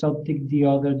of the exotic, the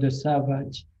other, the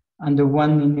savage, and the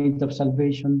one in need of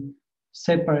salvation,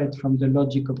 separate from the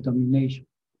logic of domination.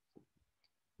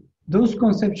 Those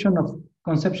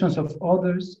conceptions of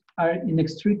others are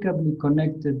inextricably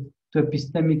connected to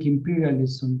epistemic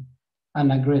imperialism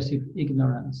and aggressive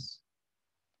ignorance.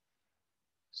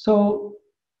 So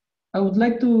I would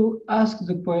like to ask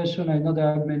the question, I know there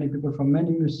are many people from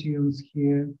many museums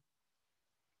here,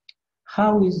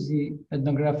 how is the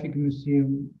Ethnographic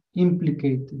Museum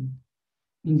implicated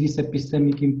in this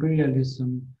epistemic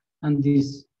imperialism and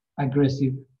this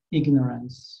aggressive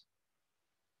ignorance?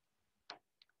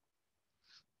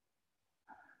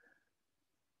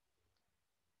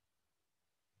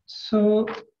 So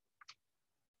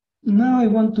now I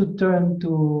want to turn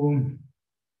to,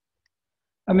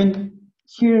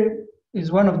 here is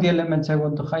one of the elements I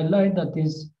want to highlight, that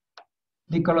is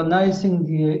decolonizing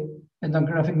the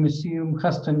Ethnographic Museum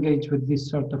has to engage with this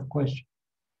sort of question,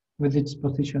 with its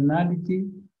positionality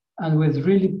and with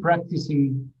really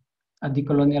practicing a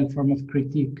decolonial form of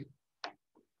critique,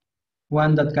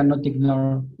 one that cannot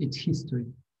ignore its history.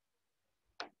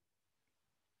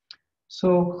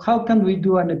 So how can we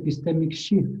do an epistemic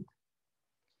shift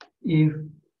if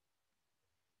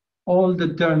all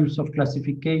the terms of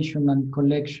classification and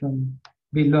collection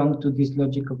belong to this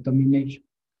logic of domination,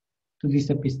 to this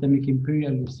epistemic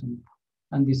imperialism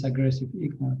and this aggressive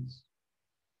ignorance?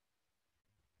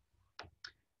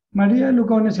 Maria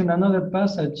Lugones, in another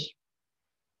passage,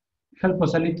 help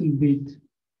us a little bit.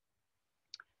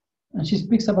 And she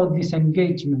speaks about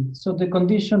disengagement. So the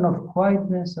condition of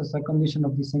whiteness as a condition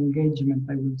of disengagement,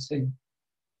 I would say,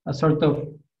 a sort of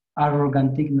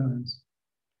arrogant ignorance.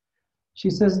 She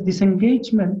says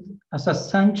disengagement as a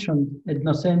sanctioned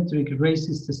ethnocentric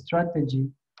racist strategy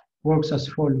works as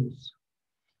follows.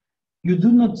 You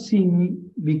do not see me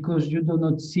because you do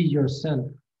not see yourself.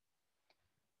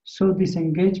 So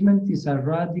disengagement is a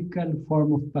radical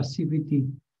form of passivity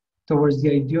towards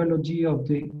the ideology of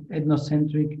the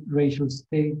ethnocentric racial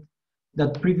state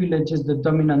that privileges the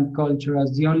dominant culture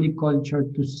as the only culture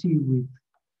to see with,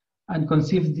 and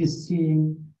conceives this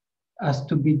seeing as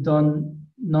to be done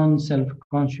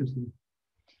non-self-consciously.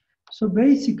 So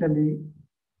basically,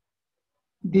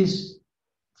 this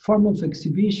form of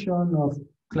exhibition, of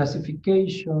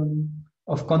classification,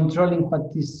 of controlling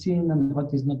what is seen and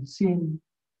what is not seen,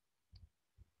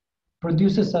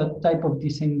 produces a type of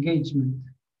disengagement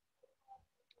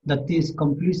that is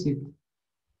complicit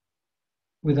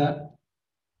with a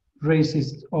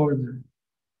racist order.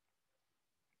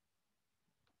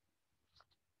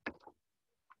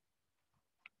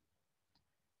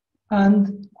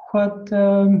 And what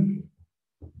the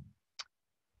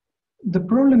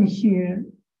problem here,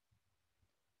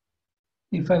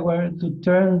 if I were to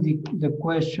turn the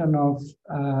question of,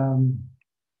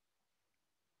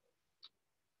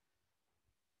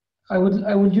 I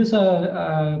would use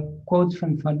a quote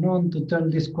from Fanon to turn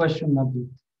this question a bit,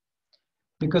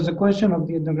 because the question of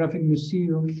the Ethnographic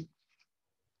Museum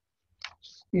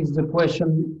is the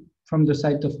question from the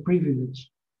side of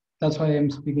privilege. That's why I'm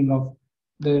speaking of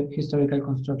the historical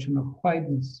construction of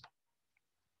whiteness.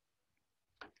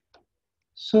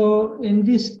 So in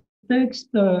this text,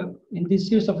 in this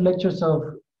series of lectures of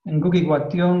Ngugi wa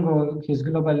Thiong'o, his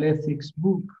Global Ethics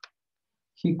book,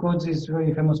 he quotes this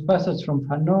very famous passage from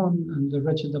Fanon and The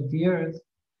Wretched of the Earth,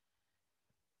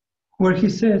 where he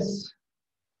says,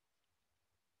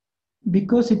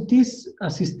 because it is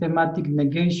a systematic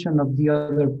negation of the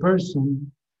other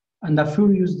person and a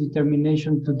furious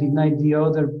determination to deny the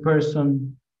other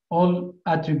person all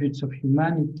attributes of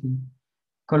humanity,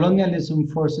 colonialism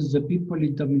forces the people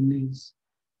it dominates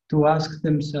to ask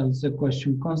themselves the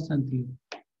question constantly,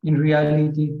 in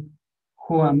reality,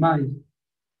 who am I?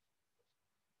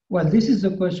 Well, this is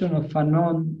the question of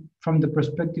Fanon from the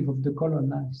perspective of the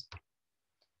colonized.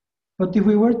 But if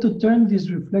we were to turn this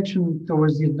reflection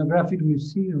towards the Ethnographic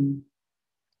Museum,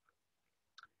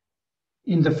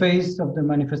 in the face of the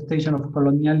manifestation of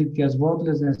coloniality as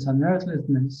worthlessness and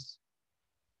earthlessness,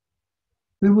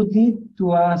 we would need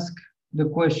to ask the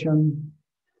question,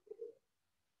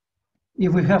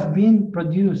 if we have been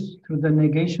produced through the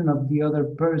negation of the other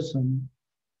person,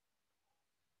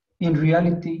 in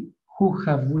reality, who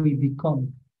have we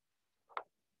become?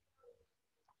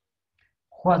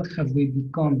 What have we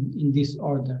become in this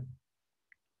order?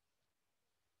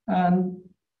 And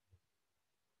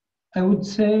I would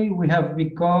say we have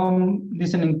become,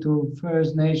 listening to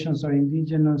First Nations or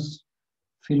indigenous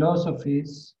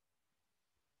philosophies,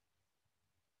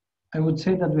 I would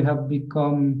say that we have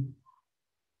become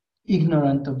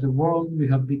ignorant of the world, we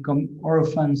have become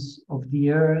orphans of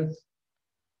the earth,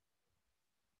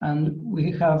 and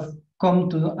we have come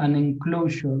to an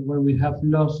enclosure where we have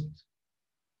lost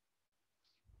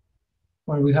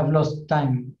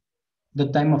time, the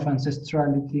time of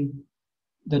ancestrality,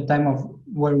 the time of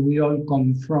where we all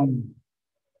come from.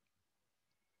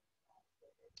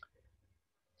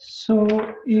 So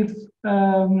if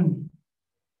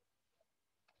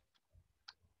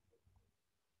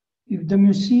the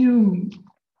museum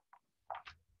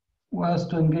was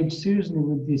to engage seriously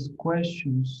with these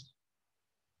questions,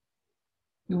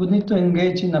 we would need to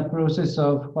engage in a process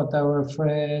of what our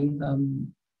friend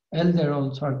elder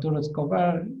also Arturo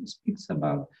Escobar speaks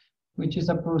about, which is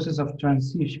a process of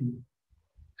transition.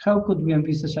 How could we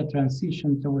envisage a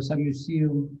transition towards a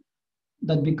museum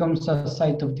that becomes a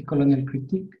site of decolonial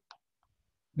critique?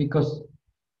 Because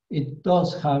it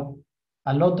does have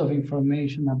a lot of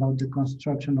information about the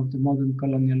construction of the modern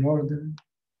colonial order.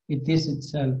 It is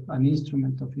itself an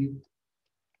instrument of it.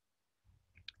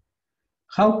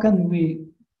 How can we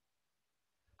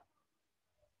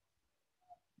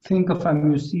think of a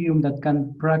museum that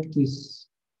can practice,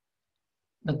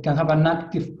 that can have an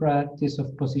active practice of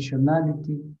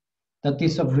positionality, that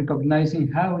is of recognizing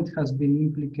how it has been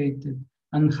implicated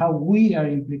and how we are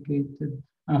implicated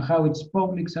and how its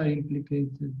publics are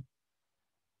implicated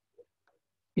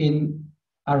in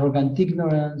arrogant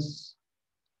ignorance,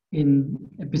 in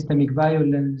epistemic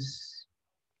violence?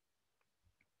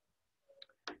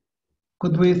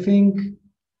 Could we think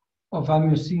of a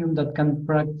museum that can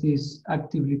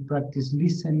actively practice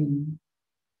listening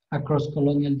across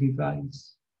colonial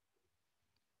divides?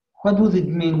 What would it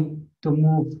mean to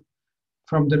move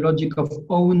from the logic of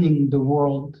owning the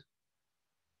world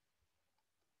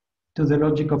to the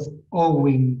logic of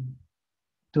owing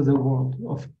to the world,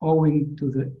 of owing to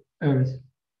the earth?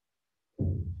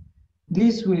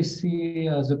 This we see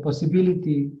as a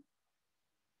possibility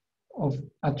of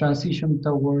a transition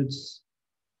towards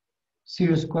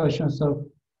serious questions of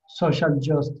social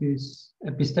justice,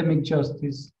 epistemic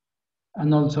justice,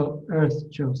 and also earth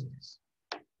justice.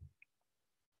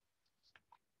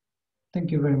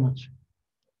 Thank you very much.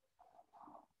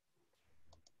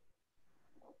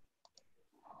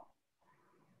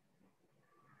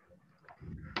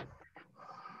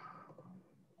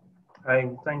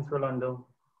 Thanks, Rolando.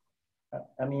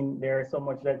 I mean, there's so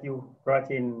much that you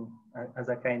brought in as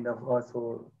a kind of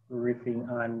also riffing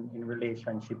on in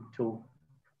relationship to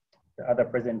the other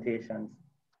presentations.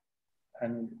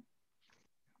 And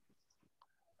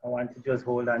I want to just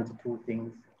hold on to two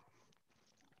things.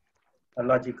 A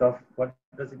logic of what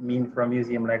does it mean for a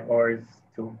museum like ours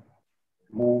to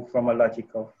move from a logic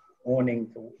of owning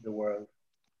to the world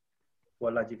to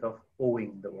a logic of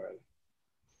owing the world.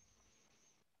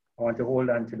 I want to hold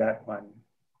on to that one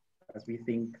as we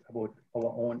think about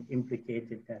our own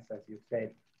implicatedness, as you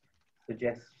said,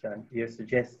 you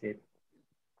suggested,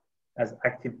 as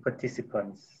active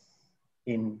participants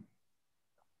in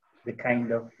the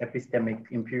kind of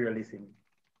epistemic imperialism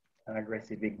and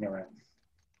aggressive ignorance.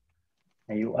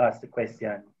 And you asked the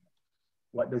question,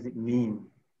 what does it mean?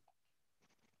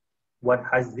 What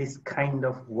has this kind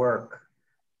of work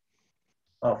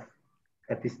of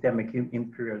epistemic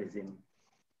imperialism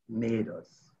made us?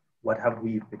 What have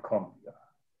we become?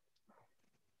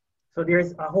 So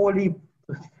there's a whole heap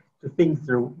to think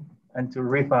through and to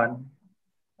riff on,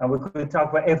 and we could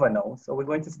talk forever now. So we're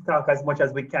going to talk as much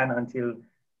as we can until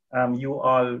you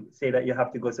all say that you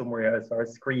have to go somewhere else or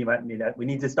scream at me that we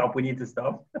need to stop, we need to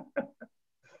stop.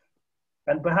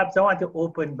 And perhaps I want to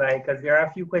open by, because there are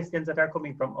a few questions that are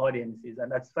coming from audiences,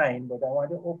 and that's fine, but I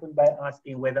want to open by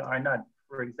asking whether or not,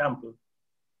 for example,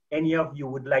 any of you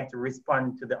would like to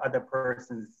respond to the other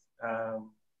person's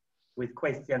with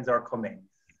questions or comments.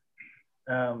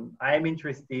 I'm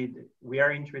interested, we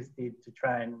are interested to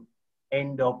try and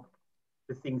end up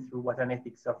to think through what an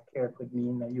ethics of care could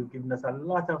mean. And you've given us a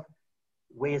lot of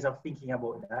ways of thinking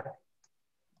about that.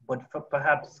 But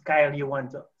perhaps, Kyle, you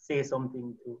want to say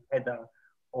something to Heather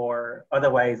or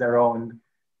otherwise around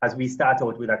as we start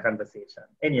out with our conversation.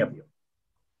 Any of you?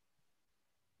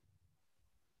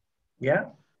 Yeah?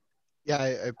 Yeah,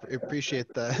 I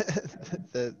appreciate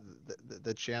the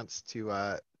chance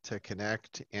to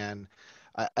connect, and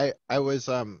I was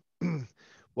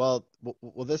well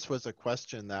this was a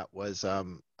question that was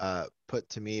put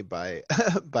to me by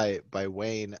by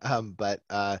Wayne, but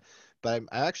I'm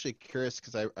actually curious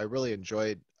because I really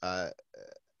enjoyed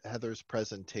Heather's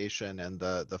presentation and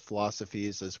the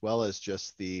philosophies, as well as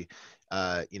just the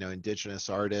indigenous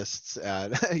artists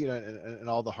and and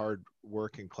all the hard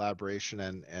work and collaboration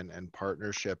and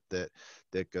partnership that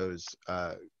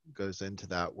goes into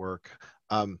that work.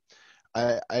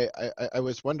 I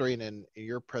was wondering in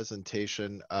your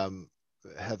presentation,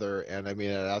 Heather, and I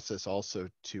mean, I asked this also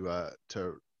to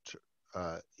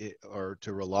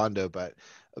Rolando, but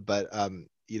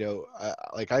you know,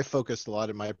 like I focused a lot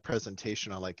in my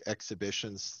presentation on like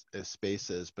exhibitions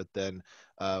spaces, but then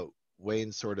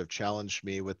Wayne sort of challenged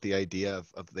me with the idea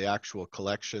of the actual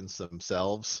collections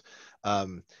themselves.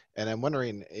 And I'm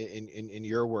wondering in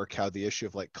your work how the issue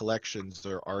of like collections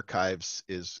or archives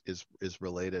is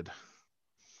related.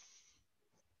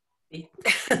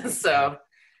 So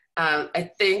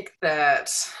I think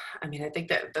that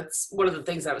that's one of the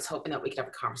things I was hoping that we could have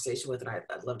a conversation with, and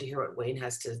I'd love to hear what Wayne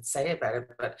has to say about it.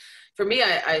 But for me,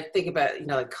 I think about, you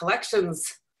know, like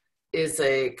collections is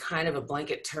a kind of a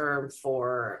blanket term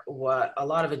for what a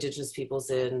lot of Indigenous peoples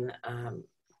in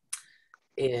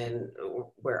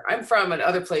where I'm from and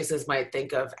other places might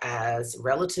think of as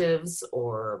relatives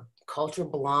or cultural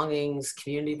belongings,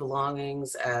 community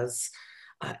belongings, as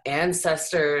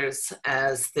ancestors,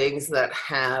 as things that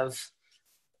have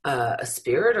a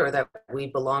spirit or that we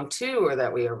belong to or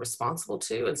that we are responsible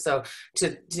to. And so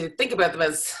to think about them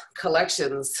as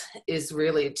collections is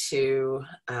really to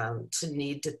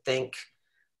need to think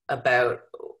about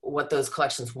what those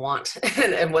collections want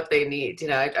and what they need. You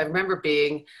know, I remember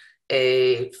being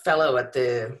a fellow at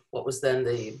what was then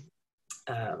the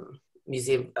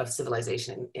Museum of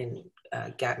Civilization in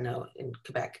Gatineau in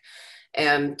Quebec.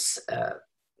 And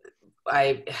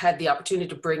I had the opportunity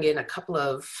to bring in a couple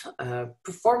of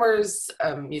performers,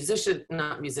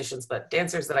 not musicians, but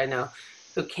dancers that I know,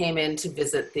 who came in to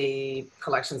visit the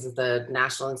collections of the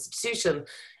National Institution,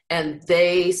 and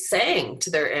they sang to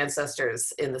their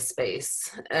ancestors in the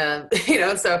space. You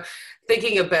know, so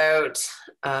thinking about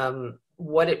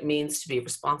what it means to be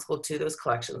responsible to those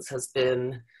collections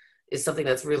is something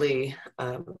that's really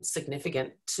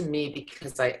significant to me,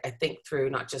 because I think through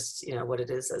not just, you know, what it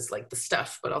is as like the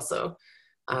stuff, but also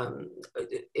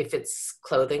if it's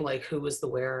clothing, like who was the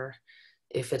wearer,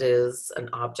 if it is an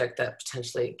object that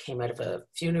potentially came out of a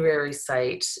funerary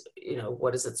site, you know,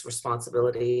 what is its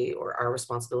responsibility or our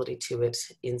responsibility to it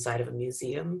inside of a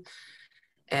museum,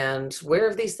 and where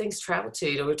have these things traveled to?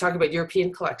 You know, we're talking about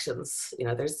European collections. You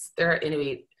know, there are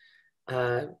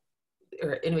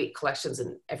Inuit collections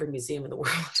in every museum in the world.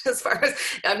 As far as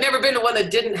I've never been to one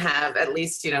that didn't have at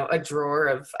least, you know, a drawer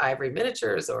of ivory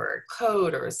miniatures or a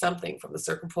code or something from the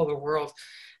circumpolar world.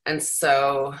 And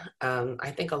so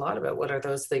I think a lot about what are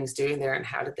those things doing there and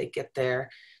how did they get there?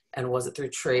 And was it through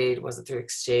trade? Was it through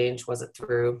exchange? Was it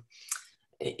through,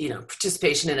 you know,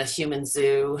 participation in a human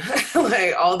zoo?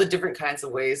 Like all the different kinds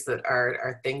of ways that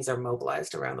our things are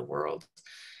mobilized around the world.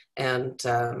 And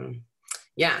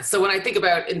yeah, so when I think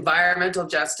about environmental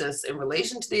justice in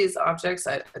relation to these objects,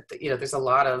 you know, there's a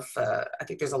lot of, I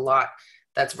think there's a lot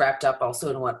that's wrapped up also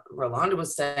in what Rolando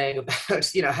was saying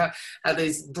about, you know, how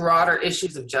these broader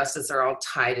issues of justice are all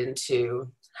tied into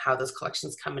how those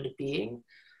collections come into being.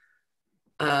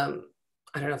 I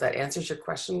don't know if that answers your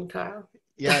question, Kyle.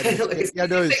 Yeah, it's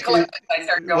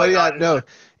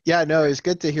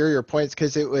good to hear your points,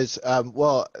 because it was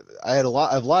well, I had a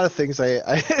lot of things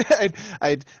I'd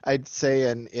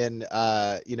say in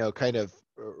you know, kind of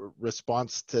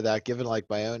response to that, given like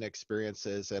my own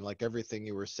experiences, and like everything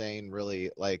you were saying really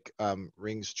like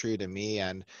rings true to me,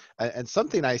 and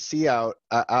something I see out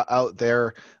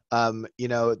there, you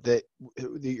know, that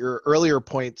your earlier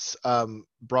points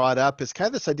brought up is kind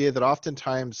of this idea that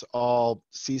oftentimes I'll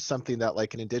see something that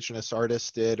like an Indigenous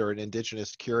artist did or an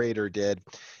Indigenous curator did,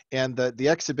 and the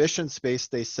exhibition space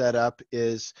they set up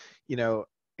is, you know,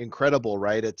 incredible,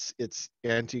 right? It's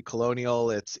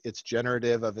anti-colonial, it's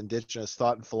generative of Indigenous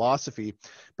thought and philosophy,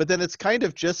 but then it's kind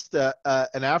of just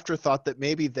an afterthought that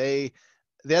maybe they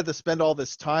had to spend all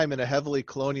this time in a heavily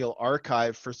colonial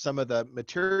archive for some of the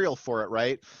material for it,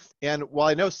 right? And while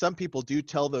I know some people do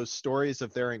tell those stories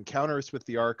of their encounters with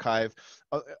the archive,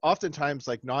 oftentimes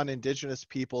like non-Indigenous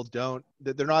people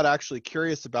they're not actually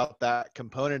curious about that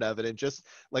component of it. And just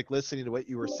like listening to what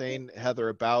you were saying, Heather,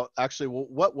 about actually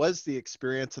what was the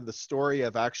experience and the story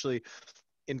of actually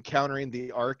encountering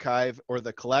the archive or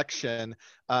the collection,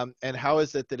 and how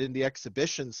is it that in the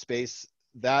exhibition space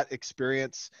that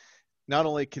experience not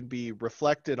only can be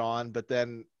reflected on, but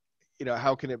then, you know,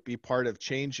 how can it be part of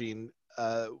changing?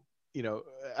 You know,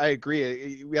 I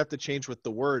agree. We have to change with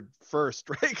the word first,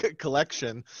 right?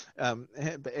 Collection.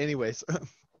 But anyways.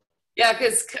 Yeah,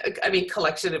 because I mean,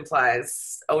 collection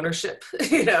implies ownership,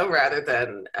 you know, rather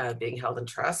than being held in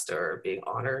trust or being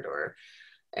honored or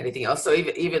anything else. So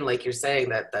even like you're saying,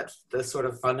 that the sort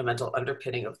of fundamental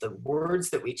underpinning of the words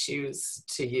that we choose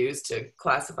to use to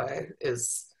classify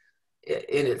is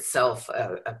in itself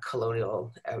a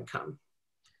colonial outcome.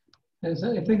 Yes,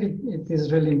 I think it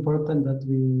is really important that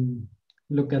we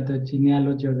look at the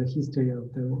genealogy or the history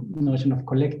of the notion of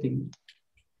collecting,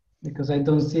 because I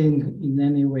don't see in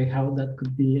any way how that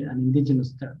could be an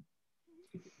indigenous term,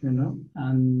 you know,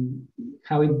 and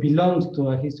how it belongs to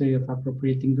a history of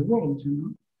appropriating the world, you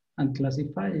know, and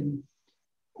classifying,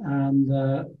 and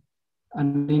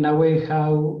in a way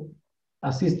how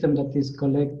a system that is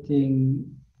collecting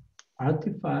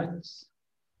artifacts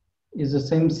is the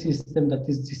same system that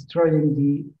is destroying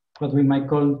the what we might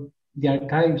call the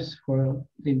archives for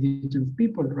the indigenous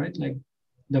people, right? Like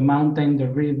the mountain, the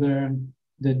river,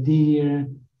 the deer,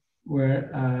 where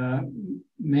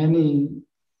many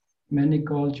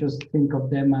cultures think of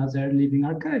them as their living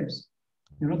archives.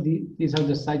 You know, these are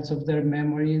the sites of their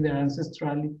memory, their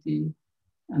ancestrality,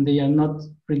 and they are not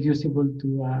reducible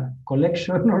to a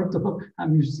collection or to a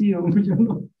museum, you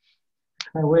know.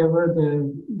 However,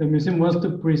 the museum wants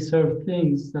to preserve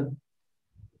things that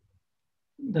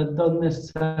don't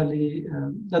necessarily,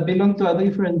 that belong to a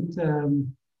different,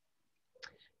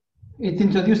 it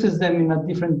introduces them in a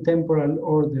different temporal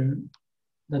order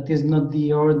that is not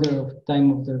the order of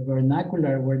time of the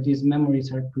vernacular where these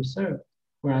memories are preserved,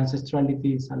 where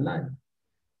ancestrality is alive.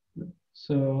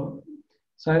 So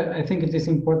I think it is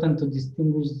important to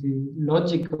distinguish the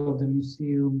logic of the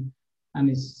museum and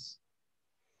its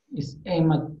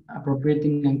aim at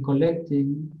appropriating and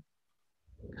collecting,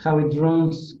 how it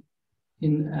runs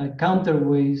in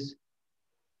counterways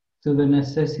to the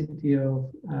necessity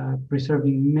of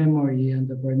preserving memory and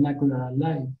the vernacular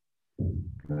alive,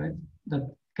 right?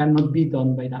 That cannot be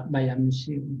done by a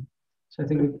museum. So I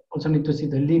think we also need to see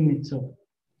the limits of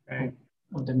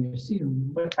the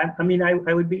museum. But I mean,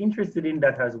 I would be interested in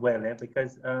that as well,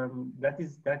 because that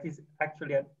is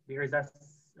actually there is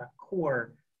a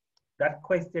core. That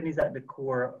question is at the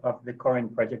core of the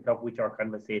current project of which our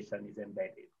conversation is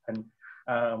embedded, and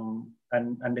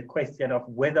the question of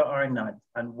whether or not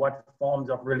and what forms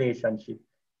of relationship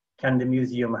can the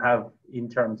museum have in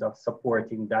terms of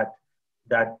supporting that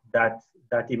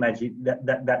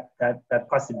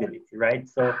possibility, right?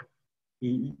 So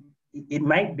it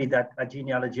might be that a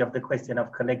genealogy of the question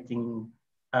of collecting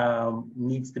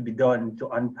needs to be done to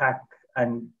unpack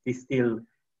and distill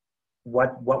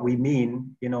what we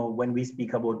mean, you know, when we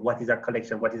speak about what is a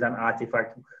collection, what is an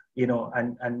artifact, you know,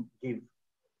 and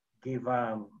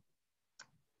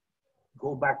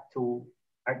go back to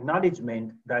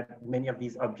acknowledgement that many of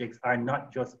these objects are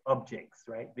not just objects,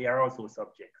 right? They are also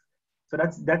subjects. So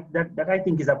that I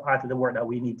think is a part of the work that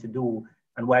we need to do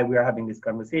and why we are having this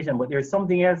conversation. But there's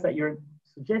something else that you're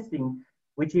suggesting,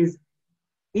 which is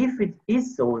if it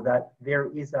is so that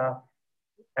there is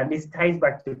and this ties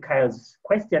back to Kyle's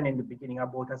question in the beginning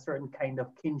about a certain kind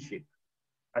of kinship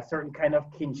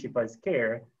as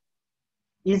care,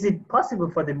 is it possible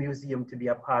for the museum to be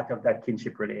a part of that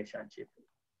kinship relationship?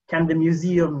 Can the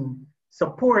museum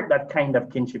support that kind of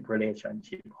kinship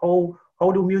relationship? How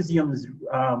do museums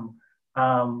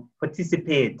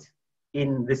participate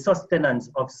in the sustenance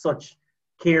of such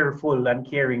careful and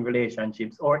caring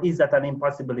relationships? Or is that an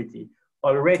impossibility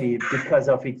already because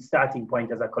of its starting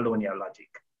point as a colonial logic?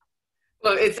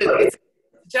 Well, it's a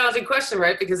challenging question,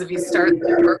 right? Because if you start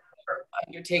there,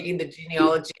 you're taking the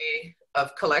genealogy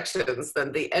of collections,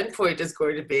 then the endpoint is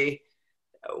going to be,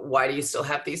 why do you still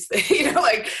have these things? You know,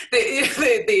 like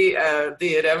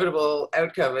the inevitable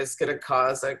outcome is going to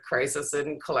cause a crisis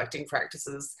in collecting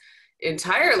practices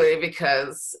entirely,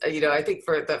 because, you know, I think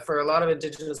for a lot of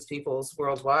indigenous peoples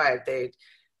worldwide, they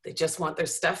just want their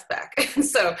stuff back. And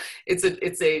so it's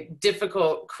a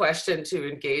difficult question to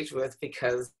engage with,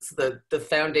 because the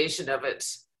foundation of it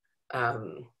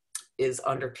is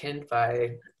underpinned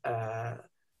by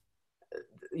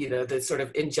you know, the sort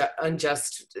of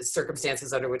unjust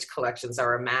circumstances under which collections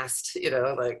are amassed, you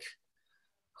know, like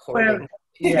hoarding. Well,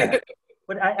 yeah,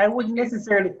 but I wouldn't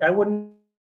necessarily,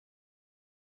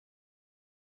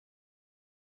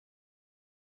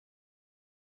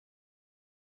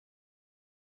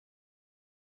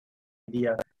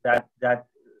 idea that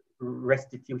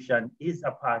restitution is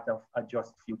a part of a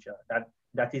just future.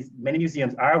 That is, many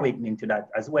museums are awakening to that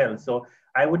as well. So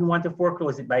I wouldn't want to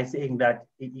foreclose it by saying that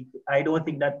I don't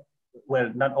think that, well,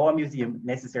 not all museums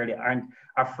necessarily aren't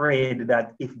afraid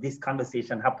that if this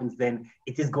conversation happens, then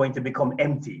it is going to become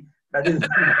empty. That is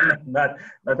not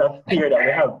a fear that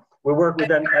we have. We work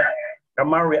with a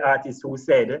Maori artist who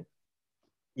said,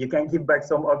 you can give back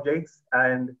some objects,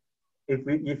 and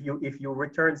if you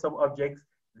return some objects,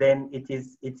 then it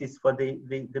is for the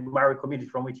Maori community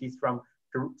from which he's from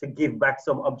to give back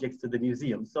some objects to the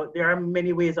museum. So there are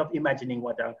many ways of imagining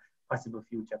what a possible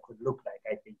future could look like,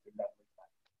 I think, in that regard.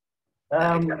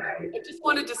 I just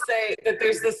wanted to say that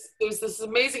there's this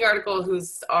amazing article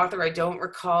whose author I don't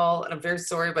recall, and I'm very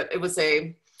sorry, but it was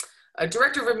a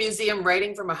director of a museum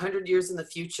writing from 100 years in the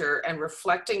future and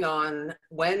reflecting on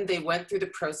when they went through the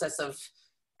process of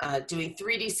doing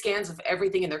 3D scans of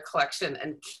everything in their collection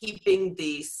and keeping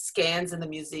the scans in the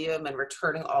museum and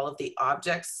returning all of the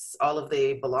objects, all of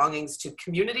the belongings to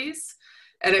communities.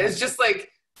 And it was just like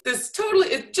this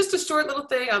just a short little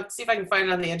thing. I'll see if I can find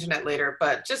it on the internet later,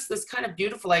 but just this kind of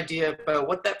beautiful idea about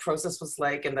what that process was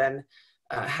like, and then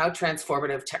how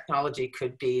transformative technology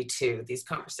could be to these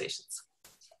conversations.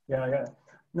 Yeah.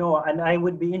 No, and I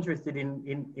would be interested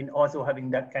in also having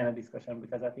that kind of discussion,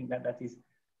 because I think that is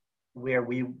where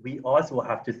we also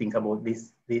have to think about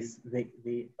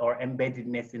our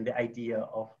embeddedness in the idea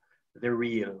of the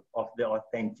real, of the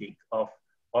authentic, of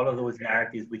all of those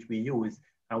narratives which we use,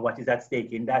 and what is at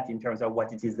stake in that in terms of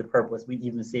what it is the purpose we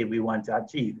even say we want to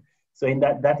achieve. So in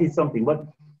that is something. But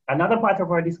another part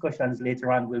of our discussions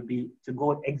later on will be to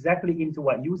go exactly into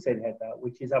what you said, Heather,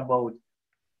 which is about,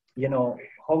 you know,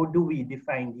 how do we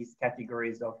define these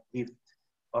categories of gift,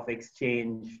 of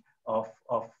exchange, of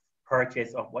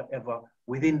purchase, of whatever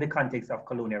within the context of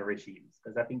colonial regimes?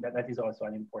 Because I think that is also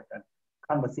an important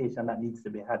conversation that needs to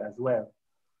be had as well.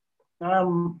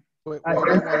 Wait, I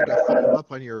wanted to follow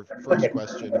up on your first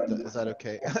question. Is that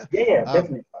okay? Yeah,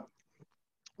 definitely.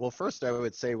 Well, first I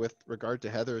would say, with regard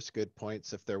to Heather's good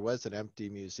points, if there was an empty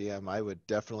museum, I would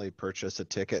definitely purchase a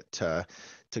ticket to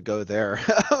go there.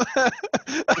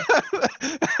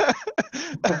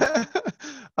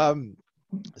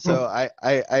 So I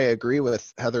agree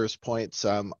with Heather's points.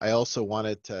 I also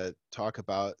wanted to talk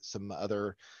about some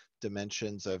other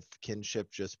dimensions of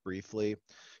kinship just briefly.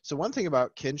 So one thing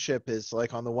about kinship is,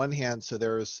 like, on the one hand, so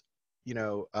there's, you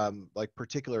know, like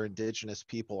particular indigenous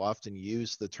people often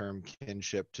use the term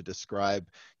kinship to describe,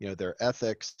 you know, their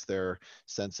ethics, their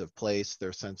sense of place,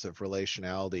 their sense of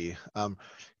relationality.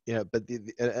 You know, but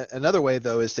another way,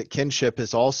 though, is that kinship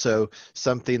is also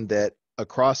something that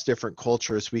across different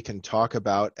cultures we can talk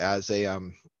about as a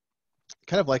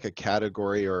kind of like a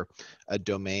category or a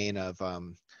domain of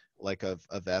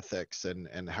of ethics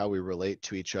and how we relate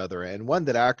to each other, and one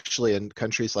that actually in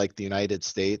countries like the United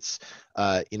States,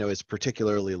 you know, is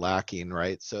particularly lacking,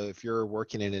 right? So if you're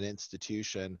working in an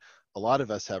institution, a lot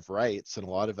of us have rights and a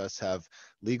lot of us have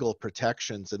legal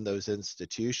protections in those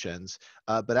institutions,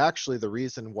 but actually the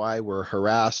reason why we're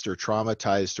harassed or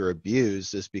traumatized or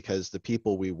abused is because the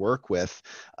people we work with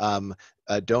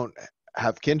don't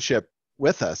have kinship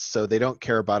with us. So they don't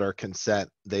care about our consent.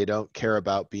 They don't care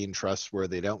about being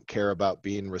trustworthy. They don't care about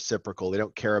being reciprocal. They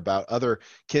don't care about other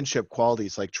kinship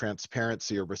qualities like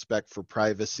transparency or respect for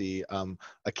privacy,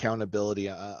 accountability,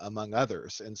 among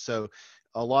others. And so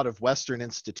a lot of Western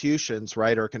institutions,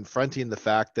 right, are confronting the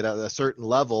fact that at a certain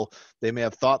level, they may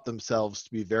have thought themselves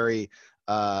to be very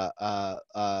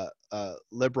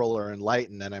liberal or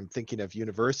enlightened, and I'm thinking of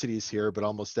universities here, but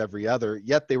almost every other,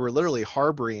 yet they were literally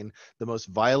harboring the most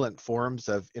violent forms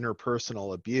of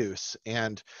interpersonal abuse.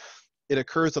 And it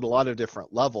occurs at a lot of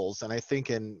different levels. And I think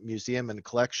in museum and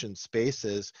collection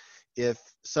spaces, if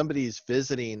somebody's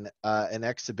visiting an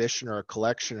exhibition or a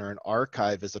collection or an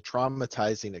archive as a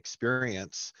traumatizing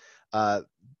experience,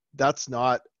 that's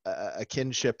not a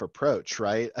kinship approach,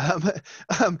 right?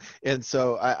 And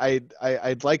so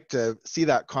I'd like to see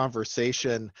that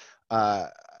conversation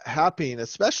happening,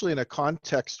 especially in a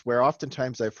context where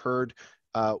oftentimes I've heard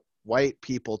white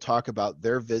people talk about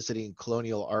their visiting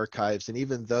colonial archives, and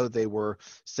even though they were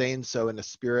saying so in a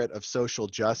spirit of social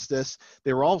justice,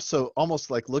 they were also almost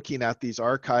like looking at these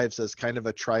archives as kind of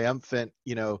a triumphant,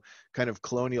 you know, kind of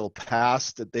colonial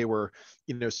past that they were,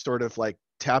 you know, sort of like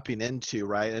tapping into,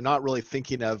 right? And not really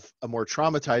thinking of a more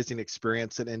traumatizing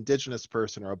experience an indigenous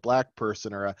person or a Black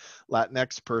person or a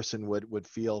Latinx person would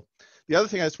feel. The other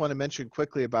thing I just want to mention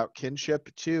quickly about kinship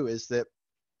too is that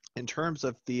in terms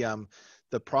of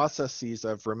the processes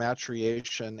of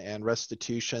rematriation and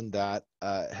restitution that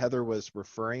Heather was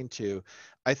referring to,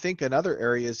 I think in other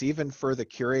areas, even for the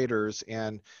curators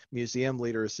and museum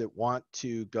leaders that want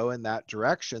to go in that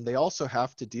direction, they also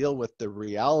have to deal with the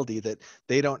reality that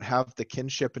they don't have the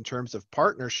kinship in terms of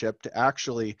partnership to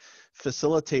actually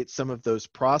facilitate some of those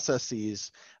processes.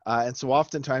 And so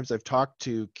oftentimes I've talked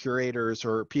to curators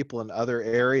or people in other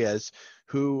areas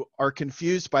who are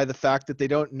confused by the fact that they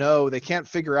don't know, they can't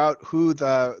figure out who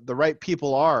the right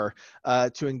people are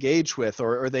to engage with,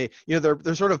 or they, you know,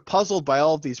 they're sort of puzzled by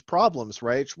all of these problems,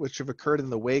 right, which have occurred in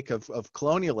the wake of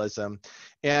colonialism.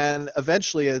 And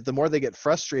eventually, the more they get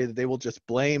frustrated, they will just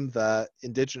blame the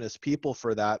indigenous people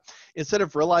for that, instead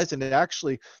of realizing that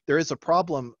actually there is a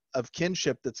problem of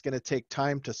kinship that's going to take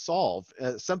time to solve.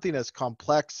 Something as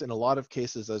complex in a lot of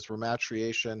cases as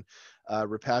repatriation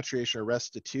or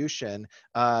restitution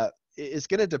is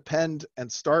going to depend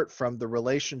and start from the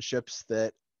relationships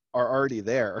that are already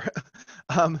there.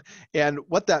 And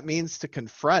what that means to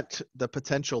confront the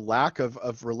potential lack of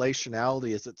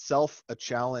relationality is itself a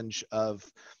challenge of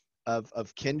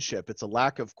kinship. It's a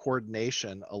lack of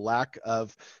coordination, a lack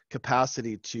of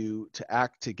capacity to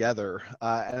act together.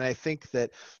 And I think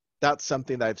that that's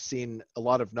something that I've seen a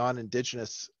lot of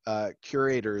non-Indigenous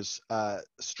curators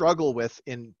struggle with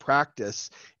in practice.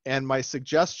 And my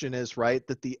suggestion is, right,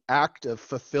 that the act of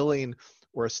fulfilling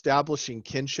or establishing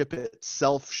kinship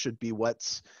itself should be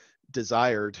what's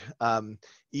desired,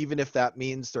 even if that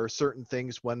means there are certain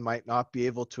things one might not be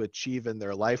able to achieve in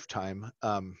their lifetime.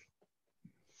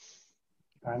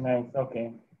 Nice.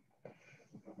 Okay.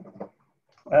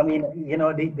 I mean, you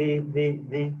know,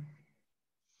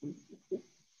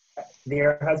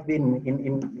 there has been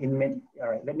in all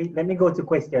right. Let me go to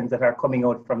questions that are coming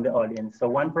out from the audience. So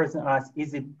one person asked,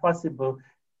 "Is it possible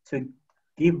to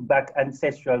give back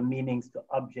ancestral meanings to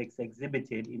objects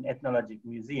exhibited in ethnologic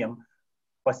museum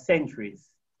for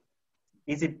centuries?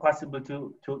 Is it possible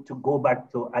to go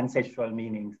back to ancestral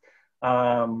meanings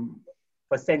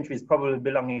for centuries, probably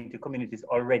belonging to communities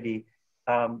already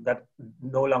that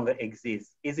no longer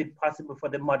exist? Is it possible for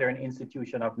the modern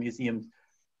institution of museums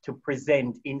to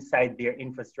present inside their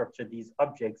infrastructure these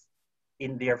objects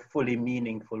in their fully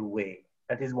meaningful way?"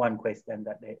 That is one question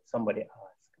that somebody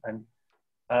asked. And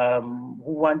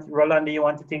Roland, do you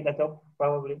want to take that up,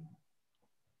 probably?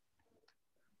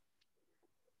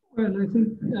 Well, I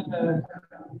think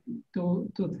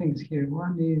two things here.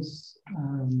 One is,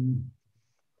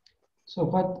 so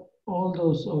what all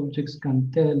those objects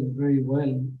can tell very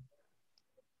well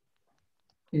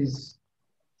is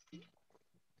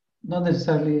not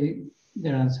necessarily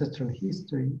their ancestral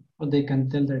history, but they can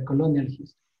tell their colonial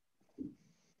history.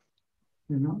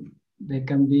 You know,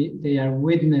 they are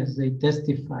witness, they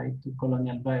testify to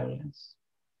colonial violence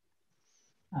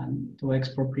and to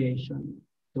expropriation,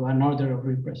 to an order of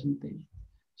representation.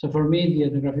 So for me, the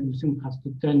Ethnographic Museum has to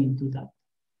turn into that,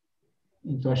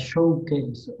 into a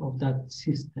showcase of that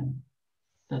system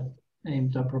that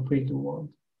aims to appropriate the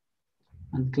world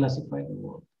and classify the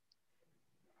world.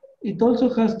 It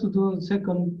also has to do, the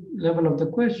second level of the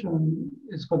question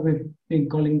is what we've been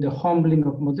calling the humbling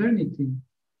of modernity.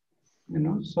 You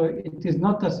know, so it is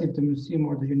not as if the museum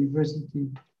or the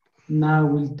university now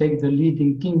will take the lead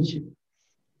in kinship.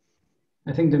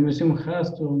 I think the museum has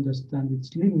to understand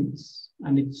its limits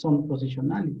and its own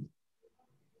positionality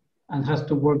and has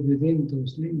to work within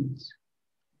those limits.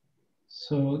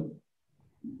 So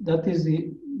that is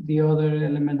the other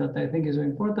element that I think is very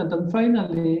important. And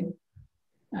finally,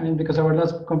 I mean, because our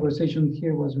last conversation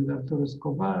here was with Arturo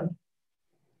Escobar,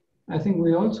 I think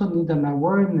we also need an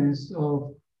awareness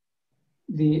of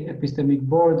the epistemic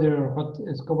border, or what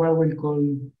Escobar will call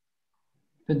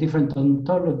the different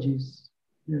ontologies,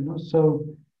 you know. So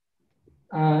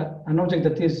an object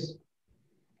that is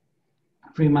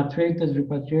rematriated,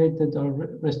 repatriated, or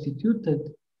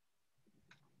restituted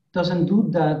doesn't do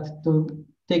that to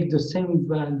take the same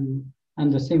value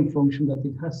and the same function that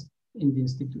it has in the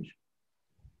institution,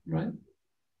 right?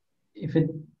 If it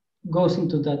goes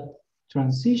into that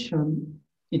transition,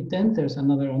 it enters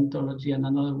another ontology and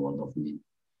another world of meaning.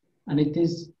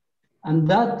 And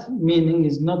that meaning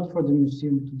is not for the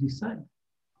museum to decide.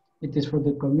 It is for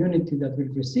the community that will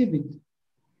receive it,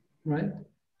 right?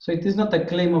 So it is not a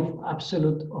claim of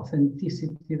absolute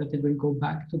authenticity that it will go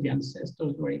back to the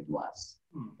ancestors where it was,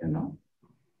 you know?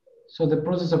 So the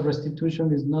process of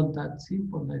restitution is not that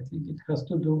simple. I think it has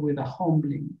to do with a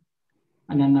humbling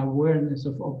and an awareness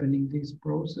of opening these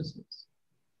processes.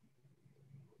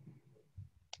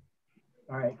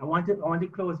 All right, I want to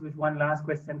close with one last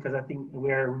question because I think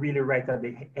we're really right at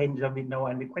the end of it now.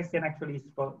 And the question actually is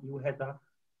for you, Heather.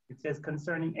 It says,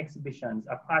 concerning exhibitions,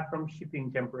 apart from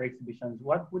shipping temporary exhibitions,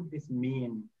 what would this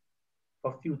mean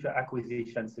for future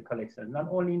acquisitions to collections? Not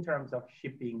only in terms of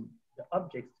shipping the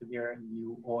objects to their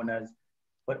new owners,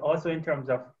 but also in terms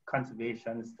of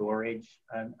conservation, storage,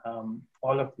 and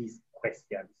all of these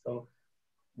questions. So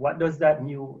what does that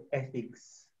new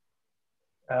ethics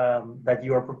that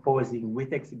you are proposing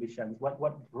with exhibitions, what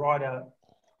broader,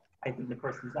 I think the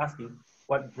person is asking,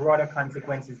 what broader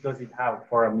consequences does it have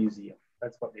for a museum?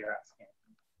 That's what they're asking.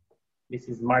 This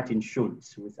is Martin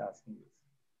Schultz who is asking this.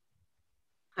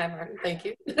 Hi, Martin. Thank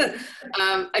you.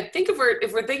 I think if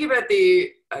we're thinking about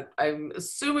the, I'm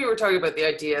assuming we're talking about the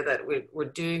idea that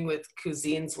we're doing with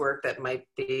Cousine's work that might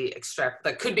be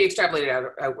that could be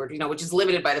extrapolated outward, you know, which is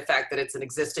limited by the fact that it's an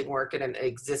existing work in an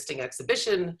existing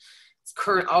exhibition. It's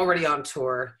already on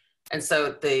tour, and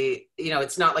so you know,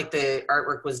 it's not like the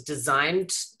artwork was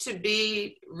designed to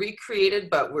be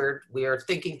recreated, but we are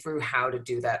thinking through how to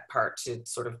do that part, to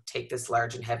sort of take this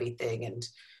large and heavy thing and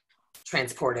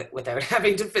transport it without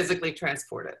having to physically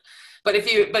transport it.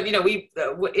 But you know, we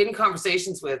in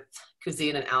conversations with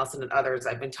Cousine and Allison and others,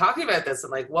 I've been talking about this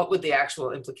and like, what would the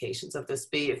actual implications of this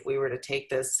be if we were to take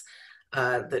this,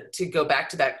 to go back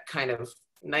to that kind of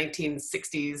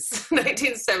 1960s,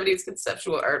 1970s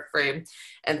conceptual art frame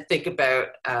and think about,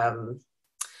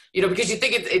 you know, because you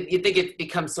think it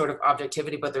becomes sort of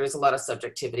objectivity, but there is a lot of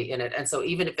subjectivity in it. And so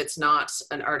even if it's not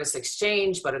an artist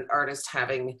exchange, but an artist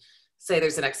having, say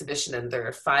there's an exhibition and there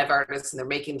are 5 artists and they're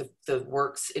making the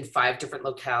works in 5 different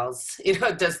locales, you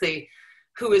know,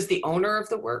 who is the owner of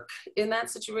the work in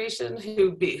that situation?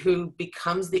 Who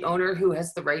becomes the owner? Who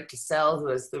has the right to sell? Who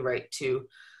has the right to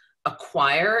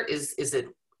acquire? Is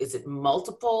it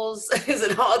multiples? Is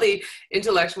it all the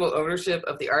intellectual ownership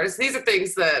of the artist? These are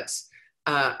things that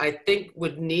I think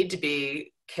would need to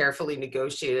be carefully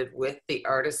negotiated with the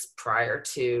artists prior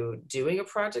to doing a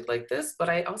project like this. But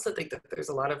I also think that there's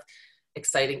a lot of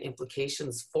exciting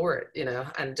implications for it, you know.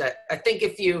 And I think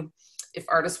if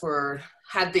artists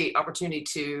had the opportunity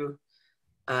to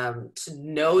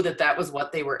know that was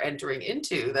what they were entering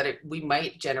into, that we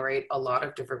might generate a lot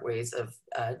of different ways of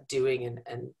doing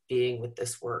and being with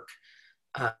this work.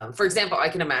 For example, I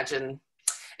can imagine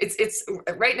it's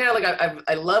right now, like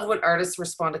I love when artists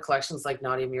respond to collections like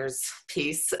Nadia Muir's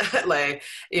piece, like,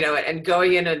 you know, and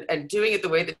going in and doing it the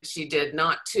way that she did,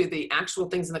 not to the actual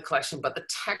things in the collection, but the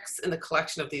texts in the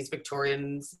collection of these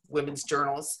Victorian women's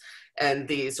journals and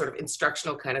the sort of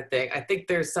instructional kind of thing. I think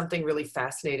there's something really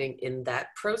fascinating in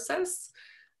that process.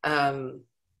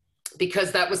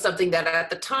 Because that was something that at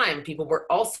the time people were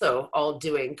also all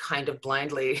doing kind of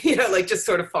blindly, you know, like just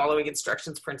sort of following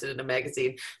instructions printed in a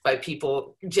magazine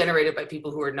generated by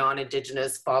people who are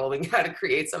non-Indigenous, following how to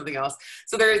create something else.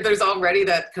 So there's already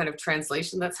that kind of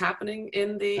translation that's happening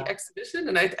in the exhibition.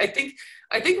 And I think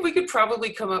we could probably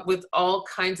come up with all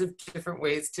kinds of different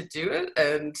ways to do it.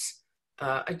 And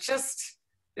I just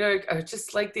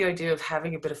like the idea of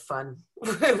having a bit of fun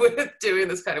with doing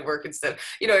this kind of work instead.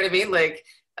 You know what I mean? Like,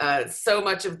 so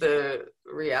much of the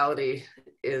reality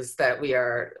is that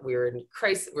we're in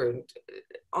crisis, we're in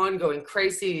ongoing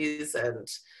crises, and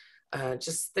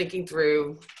just thinking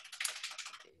through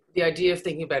the idea of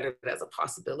thinking about it as a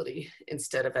possibility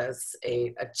instead of as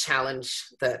a challenge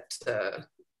that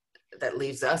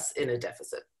leaves us in a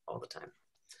deficit all the time.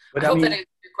 But I hope that answers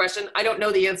your question. I don't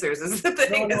know the answers, is the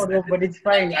thing. No, but it's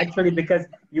fine, actually, because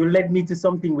you led me to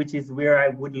something which is where I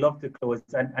would love to close.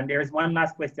 And there is one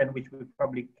last question which we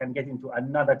probably can get into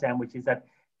another time, which is that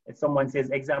someone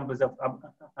says examples of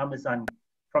Amazon,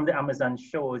 from the Amazon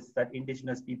shows that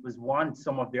indigenous peoples want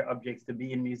some of their objects to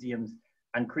be in museums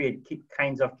and create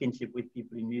kinds of kinship with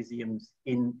people in museums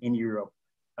in Europe.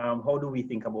 How do we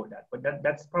think about that? But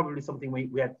that's probably something we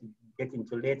have to get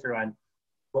into later on.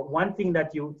 But one thing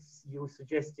that you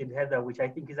suggested, Heather, which I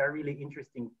think is a really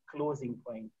interesting closing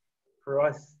point for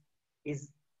us, is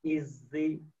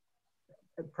the,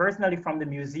 personally from the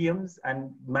museums,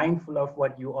 and mindful of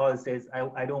what you all says,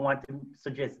 I don't want to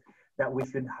suggest that we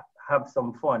should have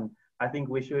some fun. I think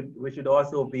we should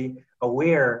also be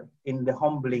aware in the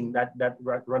humbling that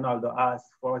Ronaldo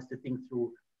asked, for us to think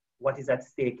through what is at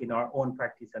stake in our own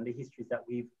practice and the histories that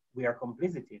we are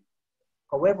complicit in.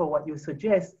 However, what you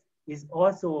suggest is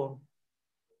also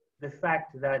the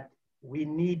fact that we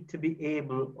need to be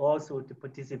able also to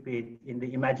participate in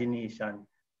the imagination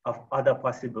of other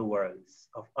possible worlds,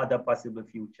 of other possible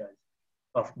futures,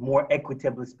 of more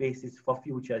equitable spaces for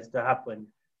futures to happen,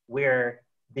 where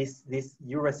this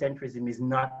Eurocentrism is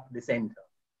not the center.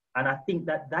 And I think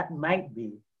that might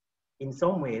be, in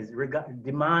some ways,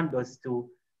 demand us to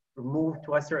move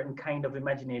to a certain kind of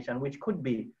imagination, which could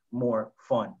be more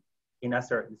fun in a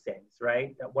certain sense,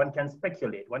 right? That one can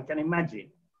speculate, one can imagine,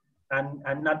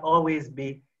 and not always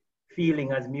be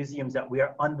feeling as museums that we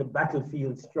are on the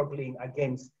battlefield struggling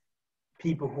against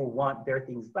people who want their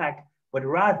things back, but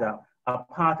rather a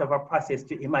part of a process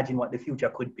to imagine what the future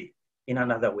could be in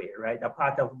another way, right? A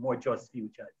part of more just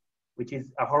futures, which is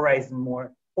a horizon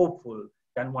more hopeful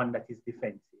than one that is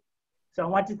defensive. So I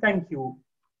want to thank you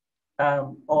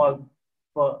all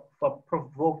for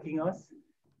provoking us.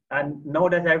 And now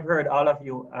that I've heard all of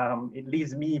you, it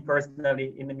leaves me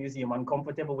personally in the museum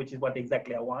uncomfortable, which is what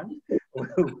exactly I want.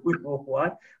 we move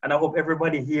on. And I hope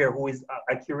everybody here who is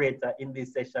a curator in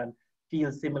this session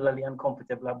feels similarly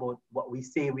uncomfortable about what we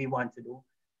say we want to do.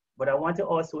 But I want to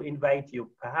also invite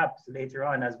you, perhaps later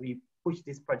on as we push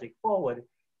this project forward,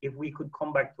 if we could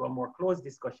come back to a more close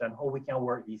discussion, how we can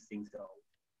work these things out.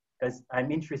 Because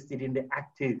I'm interested in the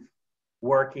active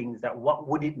workings, that what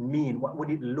would it mean? What would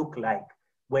it look like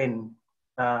when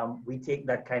we take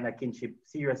that kind of kinship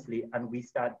seriously and we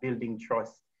start building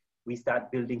trust, we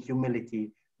start building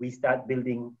humility, we start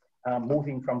building,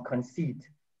 moving from conceit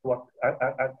to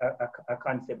a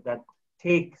concept that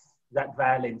takes that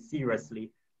violence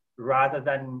seriously, rather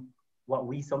than what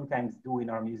we sometimes do in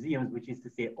our museums, which is to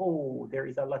say, oh, there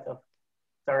is a lot of,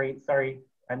 sorry,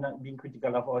 I'm not being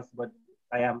critical of us, but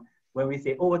I am, when we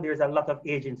say, oh, there's a lot of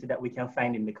agency that we can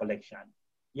find in the collection.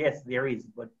 Yes, there is,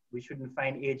 but we shouldn't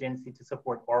find agency to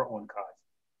support our own cause.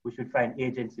 We should find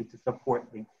agency to support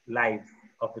the lives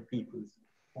of the peoples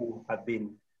who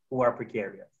are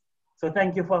precarious. So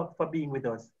thank you for being with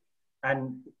us.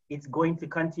 And it's going to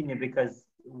continue, because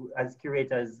as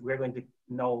curators, we're going to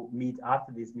now meet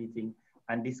after this meeting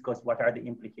and discuss what are the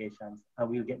implications, and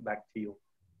we'll get back to you.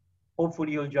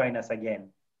 Hopefully you'll join us again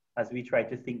as we try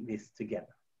to think this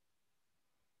together.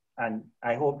 And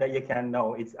I hope that you can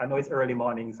know, I know it's early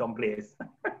morning someplace.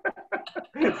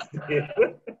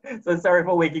 So sorry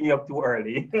for waking you up too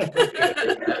early.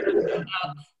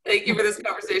 Thank you for this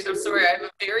conversation. I'm sorry, I have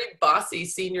a very bossy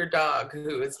senior dog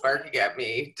who is barking at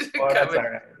me to come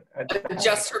and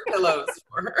adjust her pillows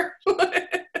for her.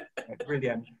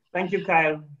 Brilliant. Thank you,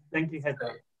 Kyle. Thank you,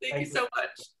 Heather. Thank you so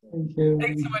much. Thank you.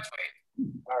 Thanks so much,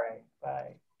 Wayne. All right,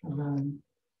 bye. Bye.